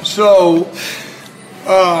 So,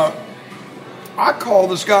 I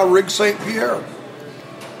called this guy, Rick St. Pierre.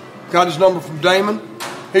 got his number from Damon.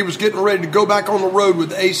 He was getting ready to go back on the road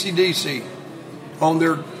with AC/DC on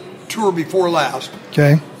their tour before last.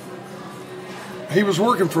 Okay. He was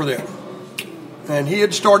working for them. And he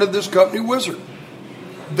had started this company, Wizard.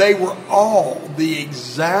 They were all the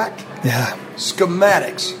exact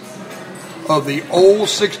schematics of the old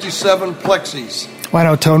 67 Plexis. Well, I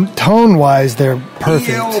know tone-wise, they're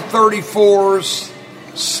perfect. EL34s,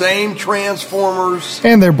 same transformers.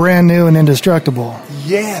 And they're brand new and indestructible.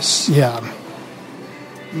 Yes. Yeah.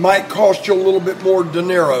 Might cost you a little bit more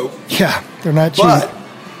dinero. Yeah, they're not cheap. But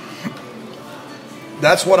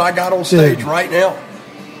that's what I got on stage right now.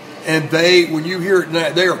 And when you hear it now,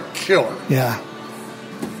 they are killer. Yeah.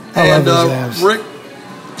 And Rick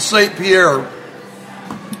St. Pierre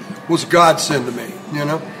was a godsend to me, you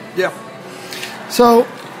know? Yeah. So,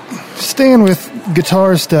 staying with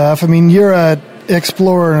guitar stuff, I mean, you're a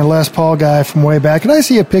Explorer and a Les Paul guy from way back. Did I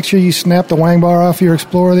see a picture you snapped the wang bar off your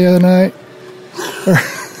Explorer the other night?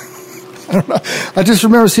 I don't know. I just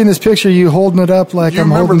remember seeing this picture, you holding it up like you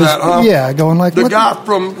I'm holding that, this. Huh? Yeah, going like the guy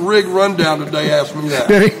from Rig Rundown today asked me that.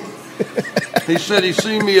 Did he? He said he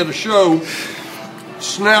seen me at a show,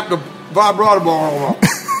 snapped a vibrato bar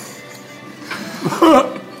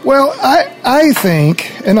on. Well, I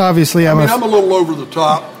think, and obviously I'm a little over the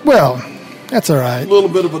top. Well, that's all right. A little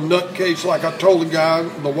bit of a nutcase, like I told the guy.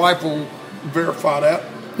 The wife will verify that.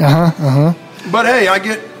 But hey, I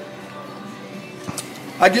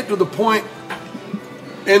get to the point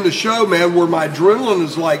in the show, man, where my adrenaline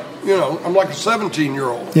is like, you know, I'm like a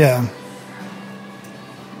 17-year-old. Yeah.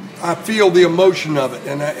 I feel the emotion of it,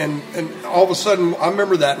 and all of a sudden, I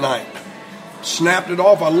remember that night. Snapped it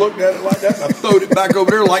off. I looked at it like that, and I throwed it back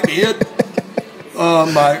over there like it hit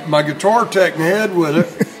my guitar tech in the head with it.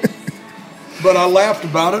 But I laughed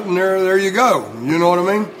about it, and there you go. You know what I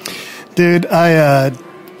mean? Dude, I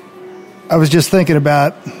was just thinking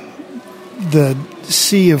about the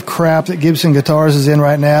sea of crap that Gibson Guitars is in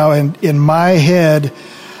right now, and in my head,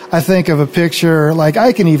 I think of a picture, like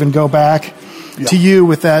I can even go back to you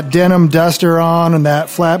with that denim duster on and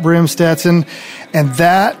that flat brim Stetson, and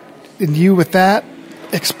you with that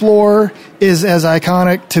Explorer is as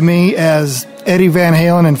iconic to me as Eddie Van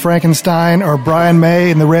Halen and Frankenstein or Brian May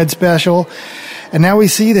in the Red Special. And now we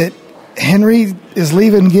see that Henry is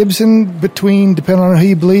leaving Gibson between, depending on who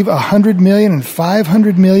you believe, $100 million and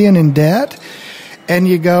 $500 million in debt. And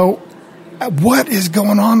you go, what is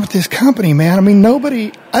going on with this company, man? I mean,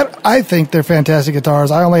 I think they're fantastic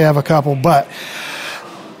guitars. I only have a couple, but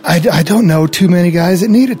I don't know too many guys that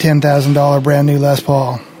need a $10,000 brand new Les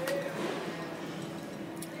Paul.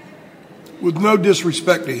 With no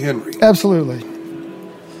disrespect to Henry. Absolutely.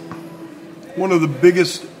 One of the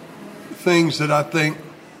biggest things that I think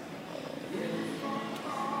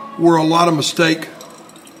were a lot of mistake,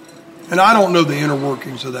 and I don't know the inner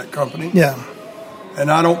workings of that company. Yeah. And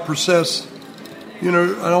I don't process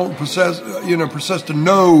to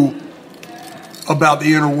know about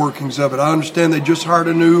the inner workings of it. I understand they just hired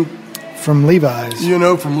a new from Levi's.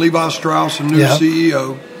 From Levi Strauss, a new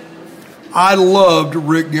CEO. I loved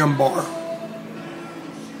Rick Gimbar.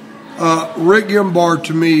 Rick Gimbar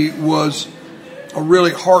to me was a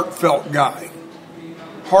really heartfelt guy.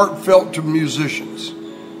 Heartfelt to musicians,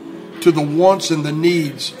 to the wants and the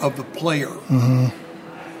needs of the player.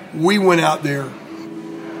 Mm-hmm. We went out there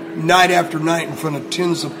night after night in front of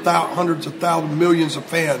hundreds of thousands, millions of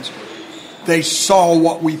fans. They saw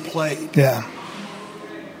what we played. Yeah.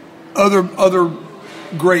 Other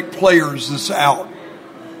great players that's out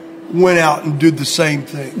went out and did the same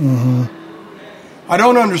thing. Mm-hmm. I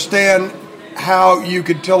don't understand how you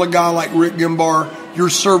could tell a guy like Rick Gimbar, your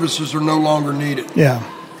services are no longer needed. Yeah.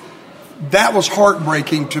 That was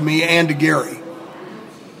heartbreaking to me and to Gary.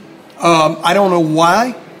 I don't know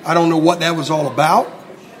why. I don't know what that was all about.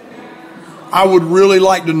 I would really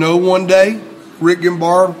like to know one day. Rick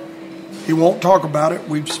Gimbar, he won't talk about it.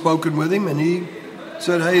 We've spoken with him, and he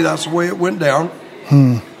said, hey, that's the way it went down.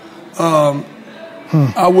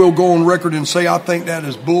 I will go on record and say I think that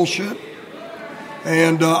is bullshit.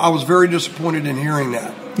 And I was very disappointed in hearing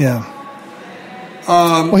that. Yeah.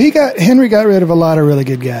 Well, Henry got rid of a lot of really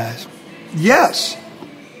good guys. Yes.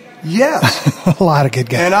 A lot of good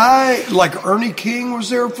guys. And like Ernie King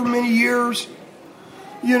was there for many years,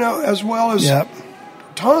 as well as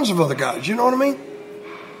tons of other guys. You know what I mean?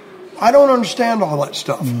 I don't understand all that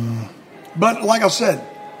stuff. But like I said,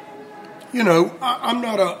 I'm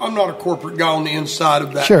not a corporate guy on the inside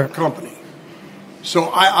of that company.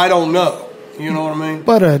 So I don't know. You know what I mean?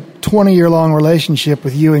 But a 20-year-long relationship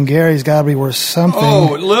with you and Gary's got to be worth something.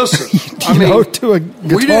 Oh, listen. To a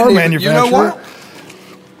guitar manufacturer. You know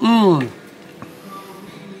what?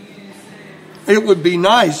 It would be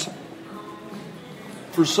nice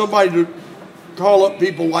for somebody to call up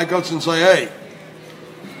people like us and say, hey,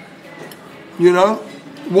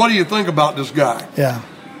 what do you think about this guy? Yeah.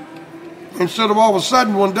 Instead of all of a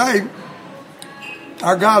sudden one day,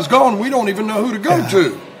 our guy's gone, we don't even know who to go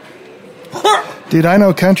to. Dude, I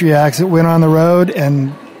know country acts that went on the road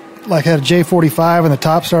and like had a J45 and the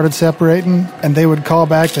top started separating, and they would call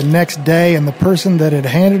back the next day and the person that had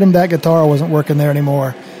handed him that guitar wasn't working there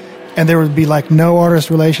anymore. And there would be like no artist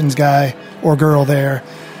relations guy or girl there.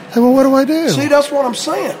 I said, well, what do I do? See, that's what I'm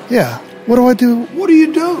saying. Yeah. What do I do? What do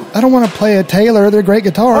you do? I don't want to play a Taylor. They're great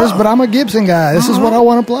guitars, but I'm a Gibson guy. This is what I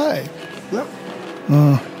want to play. Yep.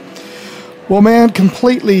 Well, man,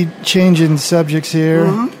 completely changing subjects here.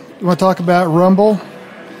 You want to talk about Rumble?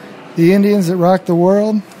 The Indians that rocked the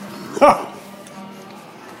world?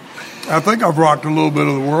 I think I've rocked a little bit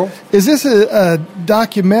of the world. Is this a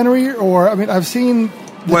documentary, or, I mean, I've seen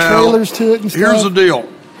the trailers to it and stuff. Here's the deal.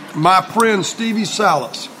 My friend Stevie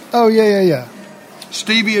Salas. Oh, yeah.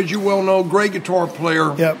 Stevie, as you well know, great guitar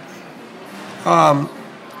player. Yep.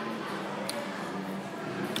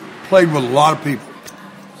 Played with a lot of people.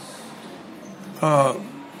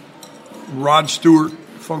 Rod Stewart,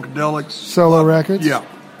 Funkadelics. Solo records? Yeah.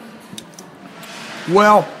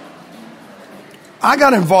 Well, I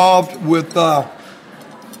got involved with, I've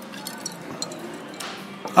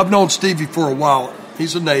known Stevie for a while.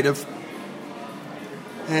 He's a native.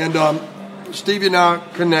 And Stevie and I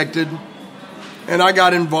connected, and I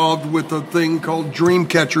got involved with a thing called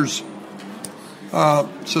Dreamcatchers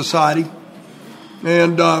Society.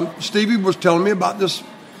 And Stevie was telling me about this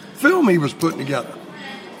film he was putting together,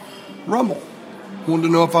 Rumble. Wanted to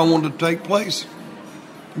know if I wanted to take place,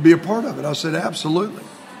 be a part of it. I said, absolutely.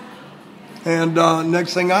 And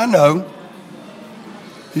next thing I know,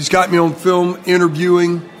 he's got me on film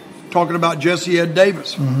interviewing, talking about Jesse Ed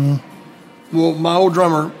Davis. Well, my old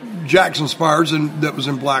drummer, Jackson Spires, that was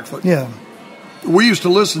in Blackfoot. Yeah. We used to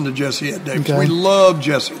listen to Jesse Ed Davis. Okay. We loved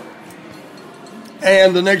Jesse.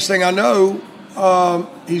 And the next thing I know,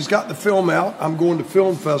 he's got the film out. I'm going to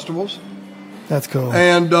film festivals. That's cool.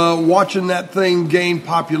 And watching that thing gain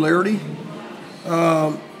popularity,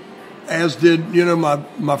 as did,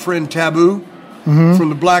 my friend Taboo from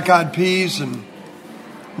the Black Eyed Peas and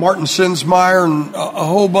Martin Sinsmeyer and a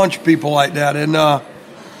whole bunch of people like that. And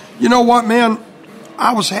you know what, man?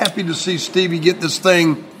 I was happy to see Stevie get this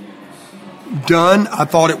thing done. I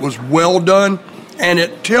thought it was well done. And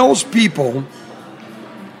it tells people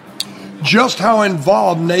just how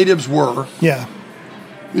involved natives were,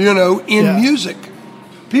 in music.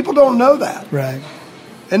 People don't know that. Right.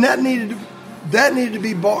 And that needed to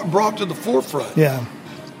be brought to the forefront. Yeah.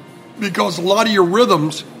 Because a lot of your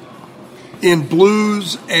rhythms in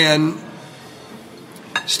blues and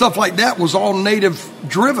stuff like that was all native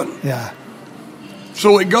driven. Yeah.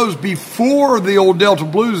 So it goes before the old Delta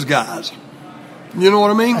blues guys. You know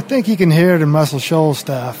what I mean? I think you can hear it in Muscle Shoals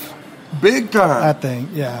stuff. Big time. I think,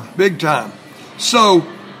 yeah. Big time. So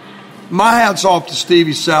my hat's off to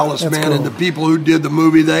Stevie Salas, That's man, cool. and the people who did the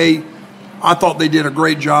movie. I thought they did a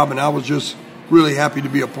great job, and I was just really happy to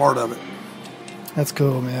be a part of it. That's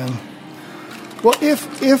cool, man. Well,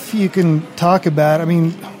 if you can talk about, I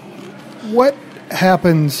mean, what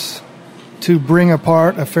happens to bring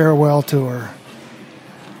apart a farewell tour?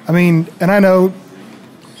 I mean, and I know,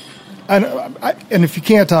 and if you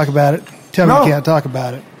can't talk about it, tell me you can't talk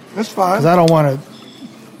about it. That's fine. Because I don't want to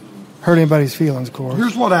hurt anybody's feelings, of course.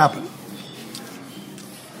 Here's what happened.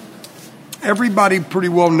 Everybody pretty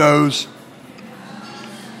well knows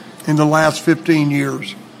in the last 15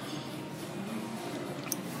 years,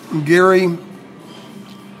 Gary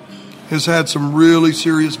has had some really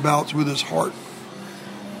serious bouts with his heart.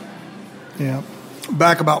 Yeah.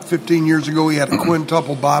 Back about 15 years ago, he had a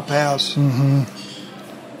quintuple bypass, a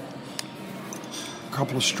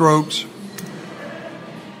couple of strokes.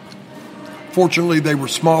 Fortunately, they were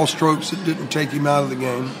small strokes that didn't take him out of the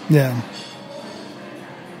game. Yeah.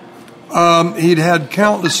 He'd had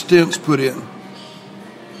countless stents put in.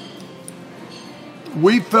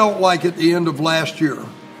 We felt like at the end of last year,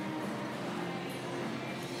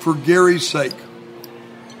 for Gary's sake,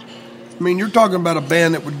 I mean, you're talking about a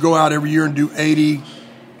band that would go out every year and do 80,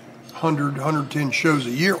 100, 110 shows a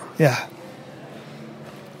year. Yeah.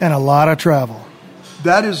 And a lot of travel.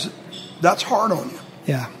 That's hard on you.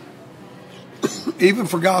 Yeah. Even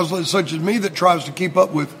for guys such as me that tries to keep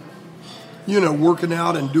up with, working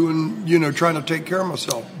out and doing, trying to take care of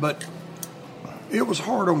myself. But it was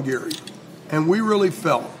hard on Gary. And we really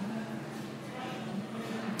felt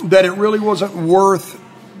that it really wasn't worth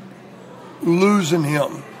losing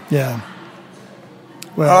him. Yeah.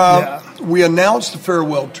 Well, We announced the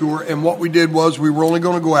farewell tour, and what we did was we were only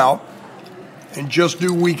going to go out and just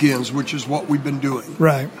do weekends, which is what we've been doing.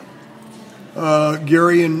 Right.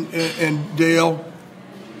 Gary and Dale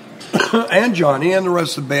and Johnny and the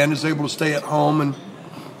rest of the band is able to stay at home. And,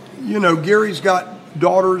 Gary's got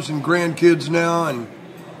daughters and grandkids now. And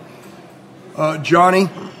Johnny,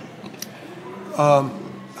 I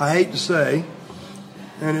hate to say,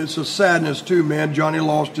 and it's a sadness too, man, Johnny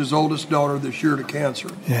lost his oldest daughter this year to cancer.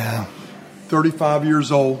 Yeah. 35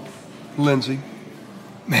 years old, Lindsay.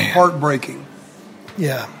 Man. Heartbreaking.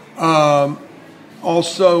 Yeah.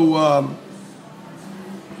 Also,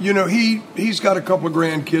 he's got a couple of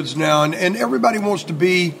grandkids now, and everybody wants to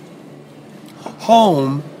be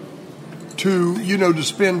home to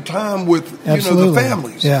spend time with, the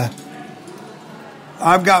families. Yeah.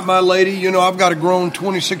 I've got my lady, I've got a grown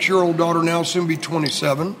 26-year-old daughter now, soon be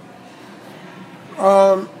 27.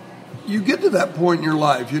 You get to that point in your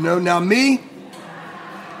life, Now me,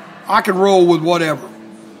 I can roll with whatever.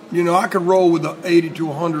 I could roll with the 80 to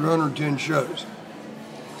 100, 110 shows.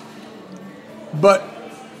 But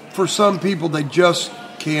for some people, they just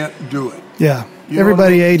can't do it. Yeah.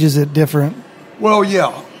 Everybody ages at different Well, yeah.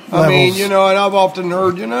 levels. I mean, and I've often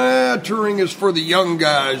heard, touring is for the young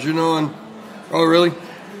guys, and, oh, really?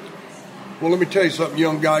 Well, let me tell you something,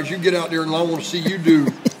 young guys. You get out there, and I want to see you do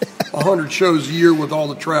 100 shows a year with all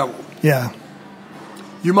the travel. Yeah.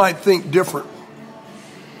 You might think different.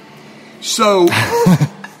 So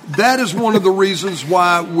that is one of the reasons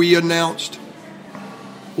why we announced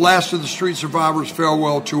Last of the Street Survivors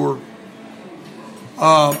Farewell Tour.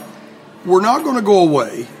 We're not going to go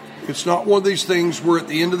away. It's not one of these things where at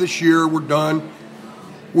the end of this year we're done.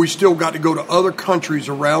 We still got to go to other countries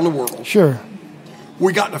around the world. Sure.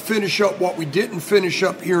 We got to finish up what we didn't finish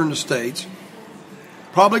up here in the States.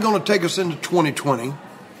 Probably going to take us into 2020.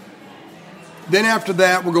 Then after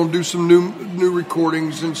that, we're going to do some new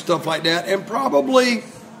recordings and stuff like that. And probably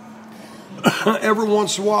every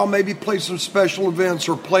once in a while, maybe play some special events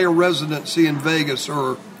or play a residency in Vegas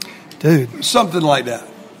or something like that.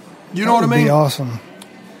 You know what I mean? That would be awesome.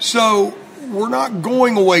 So we're not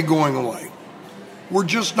going away. We're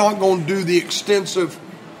just not going to do the extensive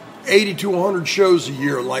 80 to 100 shows a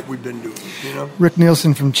year like we've been doing, Rick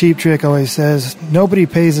Nielsen from Cheap Trick always says, nobody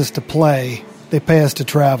pays us to play, they pay us to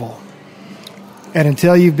travel. And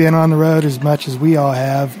until you've been on the road as much as we all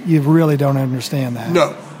have, you really don't understand that.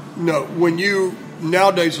 No. When you,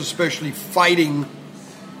 nowadays especially, fighting,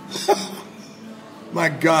 my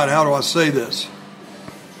God, how do I say this?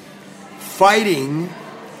 Fighting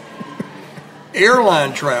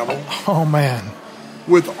airline travel. Oh, man.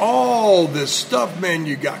 With all this stuff, man,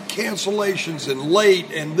 you got cancellations and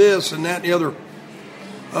late and this and that and the other.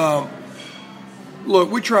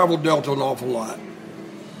 Look, we traveled Delta an awful lot.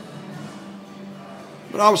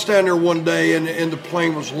 But I was standing there one day and the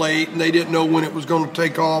plane was late and they didn't know when it was going to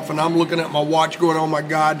take off. And I'm looking at my watch going, oh, my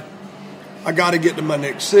God, I got to get to my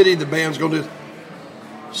next city. The band's going to.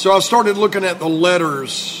 So I started looking at the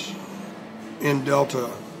letters in Delta.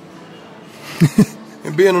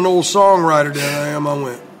 And being an old songwriter that I am, I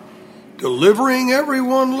went, delivering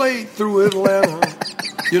everyone late through Atlanta.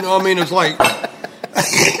 It's like.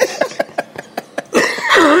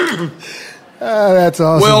 That's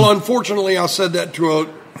awesome. Well, unfortunately, I said that to an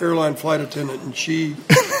airline flight attendant, and she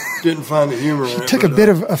didn't find the humor in it. Took a bit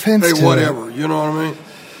of offense to it. Hey, whatever, you know what I mean?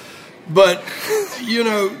 But,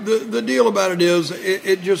 the deal about it is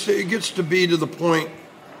it gets to be to the point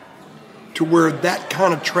to where that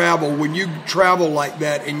kind of travel, when you travel like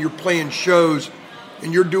that and you're playing shows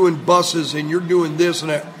and you're doing buses and you're doing this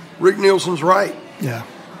and that, Rick Nielsen's right. Yeah.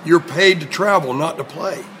 You're paid to travel, not to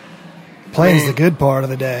play. Playing's the good part of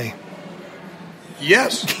the day.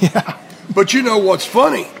 Yes. Yeah. But you know what's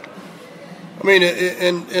funny? I mean,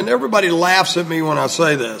 and everybody laughs at me when I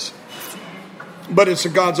say this, but it's the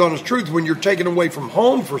God's honest truth. When you're taken away from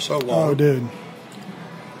home for so long. Oh, dude.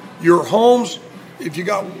 Your homes, if you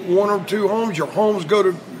got one or two homes, your homes go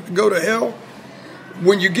to hell.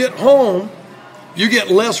 When you get home, you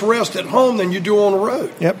get less rest at home than you do on the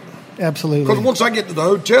road. Yep, absolutely. Because once I get to the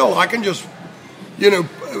hotel, I can just,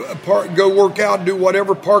 go work out, do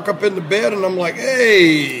whatever, park up in the bed, and I'm like,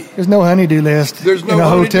 hey. There's no honeydew list. There's no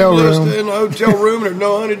honeydew list in the hotel room. There's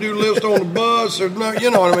no honeydew list on the bus. There's no,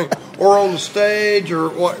 you know what I mean, or on the stage or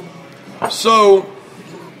what. So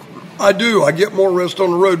I get more rest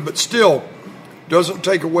on the road, but still doesn't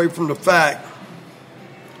take away from the fact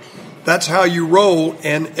that's how you roll,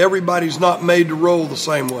 and everybody's not made to roll the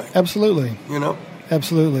same way. Absolutely.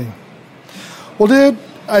 Absolutely. Well, dude,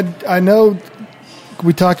 I know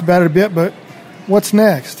we talked about it a bit, but what's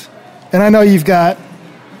next? And I know you've got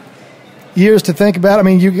years to think about. I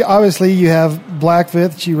mean, you have Black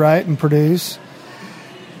Fifth that you write and produce,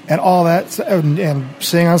 and all that, and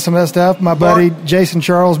sing on some of that stuff. My buddy Jason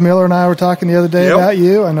Charles Miller and I were talking the other day about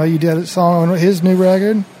you. I know you did a song on his new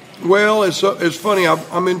record. Well, it's funny.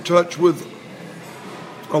 I'm in touch with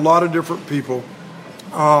a lot of different people.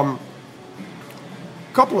 Couple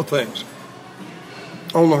of things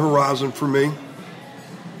on the horizon for me.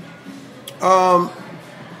 I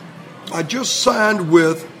just signed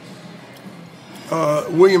with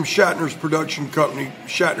William Shatner's production company,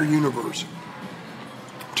 Shatner Universe,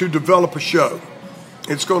 to develop a show.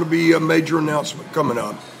 It's going to be a major announcement coming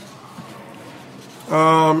up,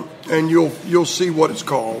 and you'll see what it's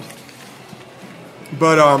called.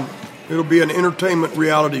 But it'll be an entertainment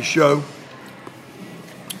reality show.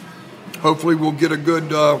 Hopefully, we'll get a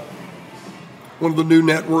good one of the new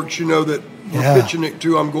networks. That we're pitching it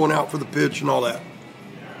to. I'm going out for the pitch and all that.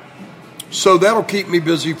 So that'll keep me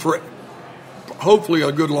busy for hopefully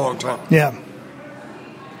a good long time. Yeah.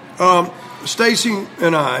 Stacy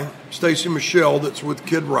Michelle, that's with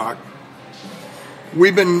Kid Rock,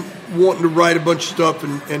 we've been wanting to write a bunch of stuff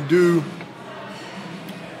and do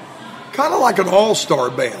kind of like an all-star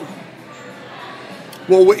band.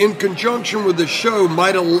 Well, in conjunction with the show,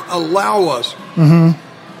 might allow us to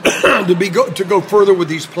go further with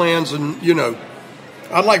these plans. And,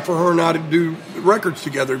 I'd like for her and I to do records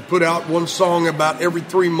together, put out one song about every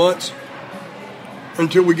 3 months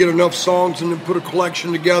until we get enough songs and then put a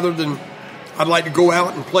collection together. Then I'd like to go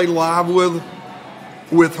out and play live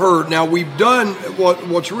with her. Now, we've done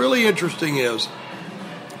what's really interesting is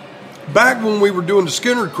back when we were doing the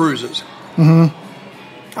Skinner cruises,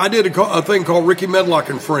 I did a thing called Ricky Medlock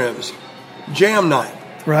and Friends, Jam Night.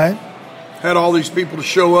 Right. Had all these people to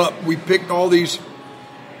show up. We picked all these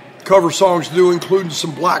cover songs to do, including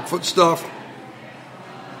some Blackfoot stuff.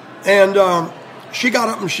 And she got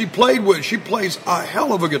up and she plays a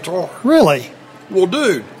hell of a guitar. Really? Well,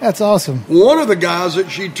 dude. That's awesome. One of the guys that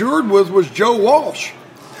she toured with was Joe Walsh.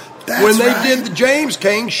 When they did the James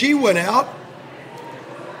King, she went out.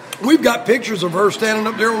 We've got pictures of her standing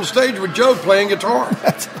up there on the stage with Joe playing guitar.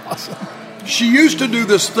 That's awesome. She used to do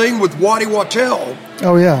this thing with Waddy Wachtel.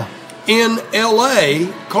 Oh, yeah. In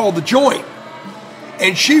L.A. called The Joint.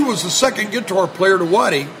 And she was the second guitar player to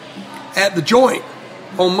Waddy at The Joint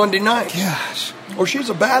on Monday night. Gosh. Oh, she's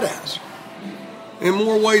a badass. In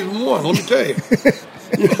more ways than one, let me tell you.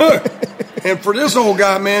 And for this old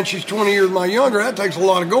guy, man, she's 20 years my younger. That takes a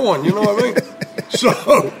lot of going, you know what I mean?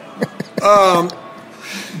 So,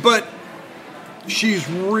 but she's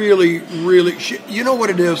really, really, you know what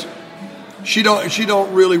it is? She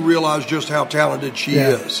don't really realize just how talented she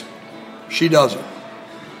is. She doesn't.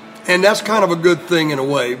 And that's kind of a good thing in a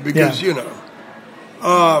way because,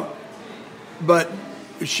 but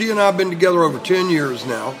she and I have been together over 10 years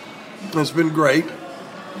now. And it's been great.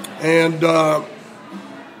 And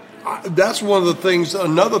that's one of the things,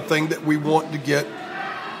 another thing that we want to get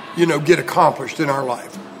accomplished in our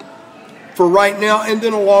life. For right now, and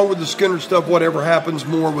then along with the Skinner stuff, whatever happens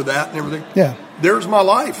more with that and everything. Yeah. There's my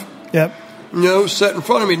life. Yep. Set in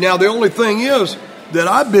front of me. Now, the only thing is that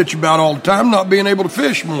I bitch about all the time, not being able to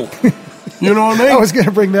fish more. You know what I mean? I was going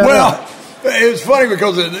to bring that up. Well, it's funny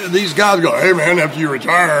because these guys go, hey, man, after you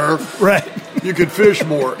retire, right, you could fish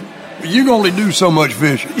more. You can only do so much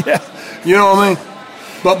fishing. Yeah. You know what I mean?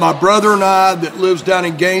 But my brother and I that lives down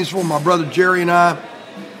in Gainesville, my brother Jerry and I,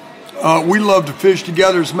 we love to fish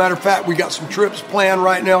together. As a matter of fact, we got some trips planned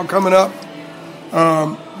right now coming up.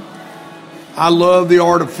 I love the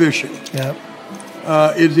art of fishing. Yep.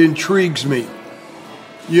 It intrigues me.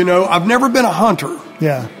 I've never been a hunter.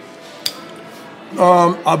 Yeah.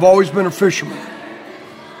 I've always been a fisherman.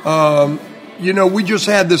 We just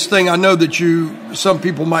had this thing I know that some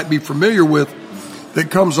people might be familiar with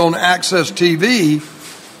that comes on Access TV.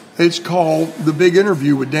 It's called The Big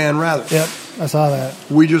Interview with Dan Rather. Yep, I saw that.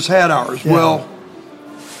 We just had ours. Yeah. Well,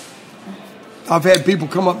 I've had people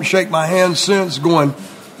come up and shake my hand since going,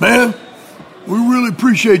 man, we really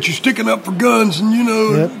appreciate you sticking up for guns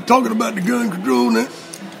and, talking about the gun control and that.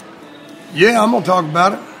 Yeah, I'm going to talk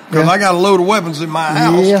about it because I got a load of weapons in my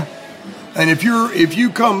house. Yeah. And if you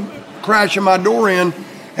come crashing my door in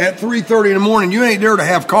at 3:30 in the morning, you ain't there to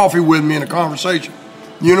have coffee with me in a conversation.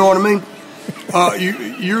 You know what I mean?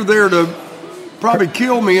 You're there to probably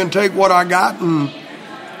kill me and take what I got and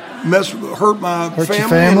hurt my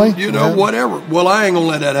family. And, whatever. Well, I ain't gonna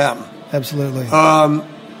let that happen. Absolutely.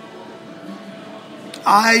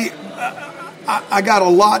 I got a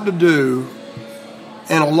lot to do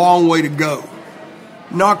and a long way to go.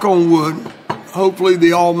 Knock on wood. Hopefully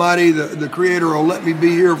the Almighty, the Creator, will let me be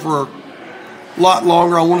here for a lot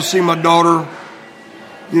longer. I want to see my daughter.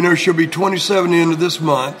 She'll be 27 into this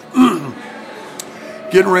month,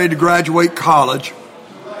 getting ready to graduate college.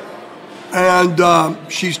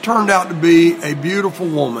 And she's turned out to be a beautiful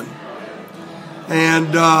woman.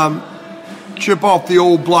 And chip off the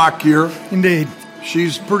old block here. Indeed.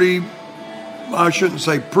 She's pretty, I shouldn't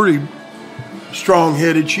say pretty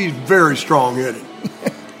strong-headed. She's very strong-headed.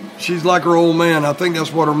 She's like her old man. I think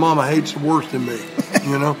that's what her mama hates the worst in me,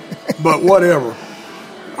 you know. But whatever.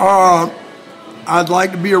 I'd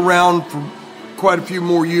like to be around for quite a few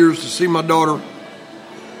more years to see my daughter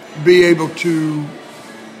be able to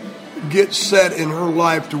get set in her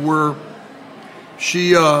life to where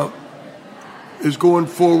she is going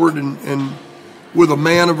forward and with a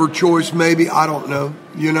man of her choice, maybe. I don't know,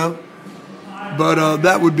 you know. But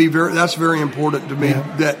that would be that's very important to me,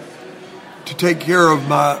 that to take care of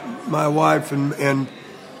my wife and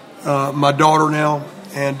my daughter now,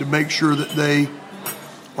 and to make sure that they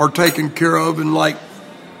are taken care of. And like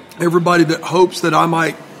everybody that hopes that I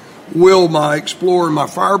might will my Explorer and my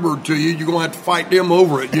Firebird to you, you're going to have to fight them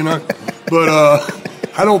over it, you know. But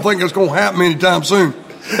I don't think it's going to happen anytime soon.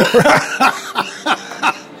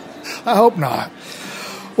 I hope not.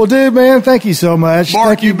 Well, dude, man, thank you so much.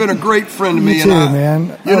 Mark, you've been a great friend to me. You too,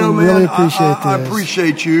 man. You know, man, really appreciate this. I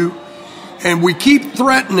appreciate you. And we keep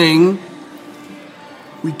threatening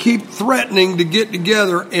to get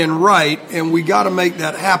together and write, and we got to make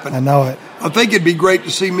that happen. I know it. I think it'd be great to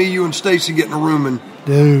see me, you, and Stacy get in a room and,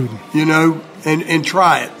 dude, you know, and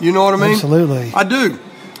try it. You know what I mean? Absolutely. I do.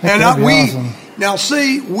 That'd be awesome. Now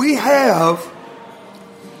see, we have.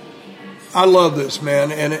 I love this,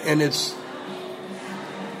 man, and it's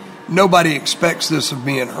nobody expects this of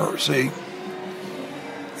me and her. See,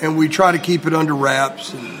 and we try to keep it under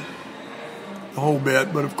wraps and the whole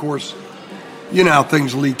bit, but of course, you know how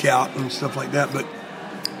things leak out and stuff like that. But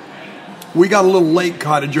we got a little lake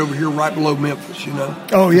cottage over here right below Memphis, you know.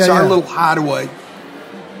 Oh, yeah, it's our yeah. little hideaway.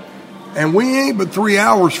 And we ain't but 3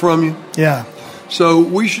 hours from you. Yeah. So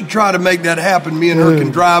we should try to make that happen. Me and her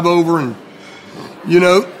can drive over and, you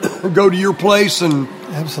know, go to your place and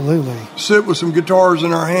absolutely sit with some guitars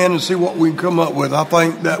in our hand and see what we can come up with. I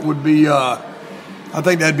think that would be,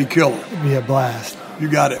 that'd be killer. It'd be a blast. You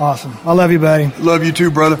got it. Awesome. I love you, buddy. Love you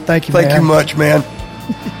too, brother. Thank you, Thank man. you much, man.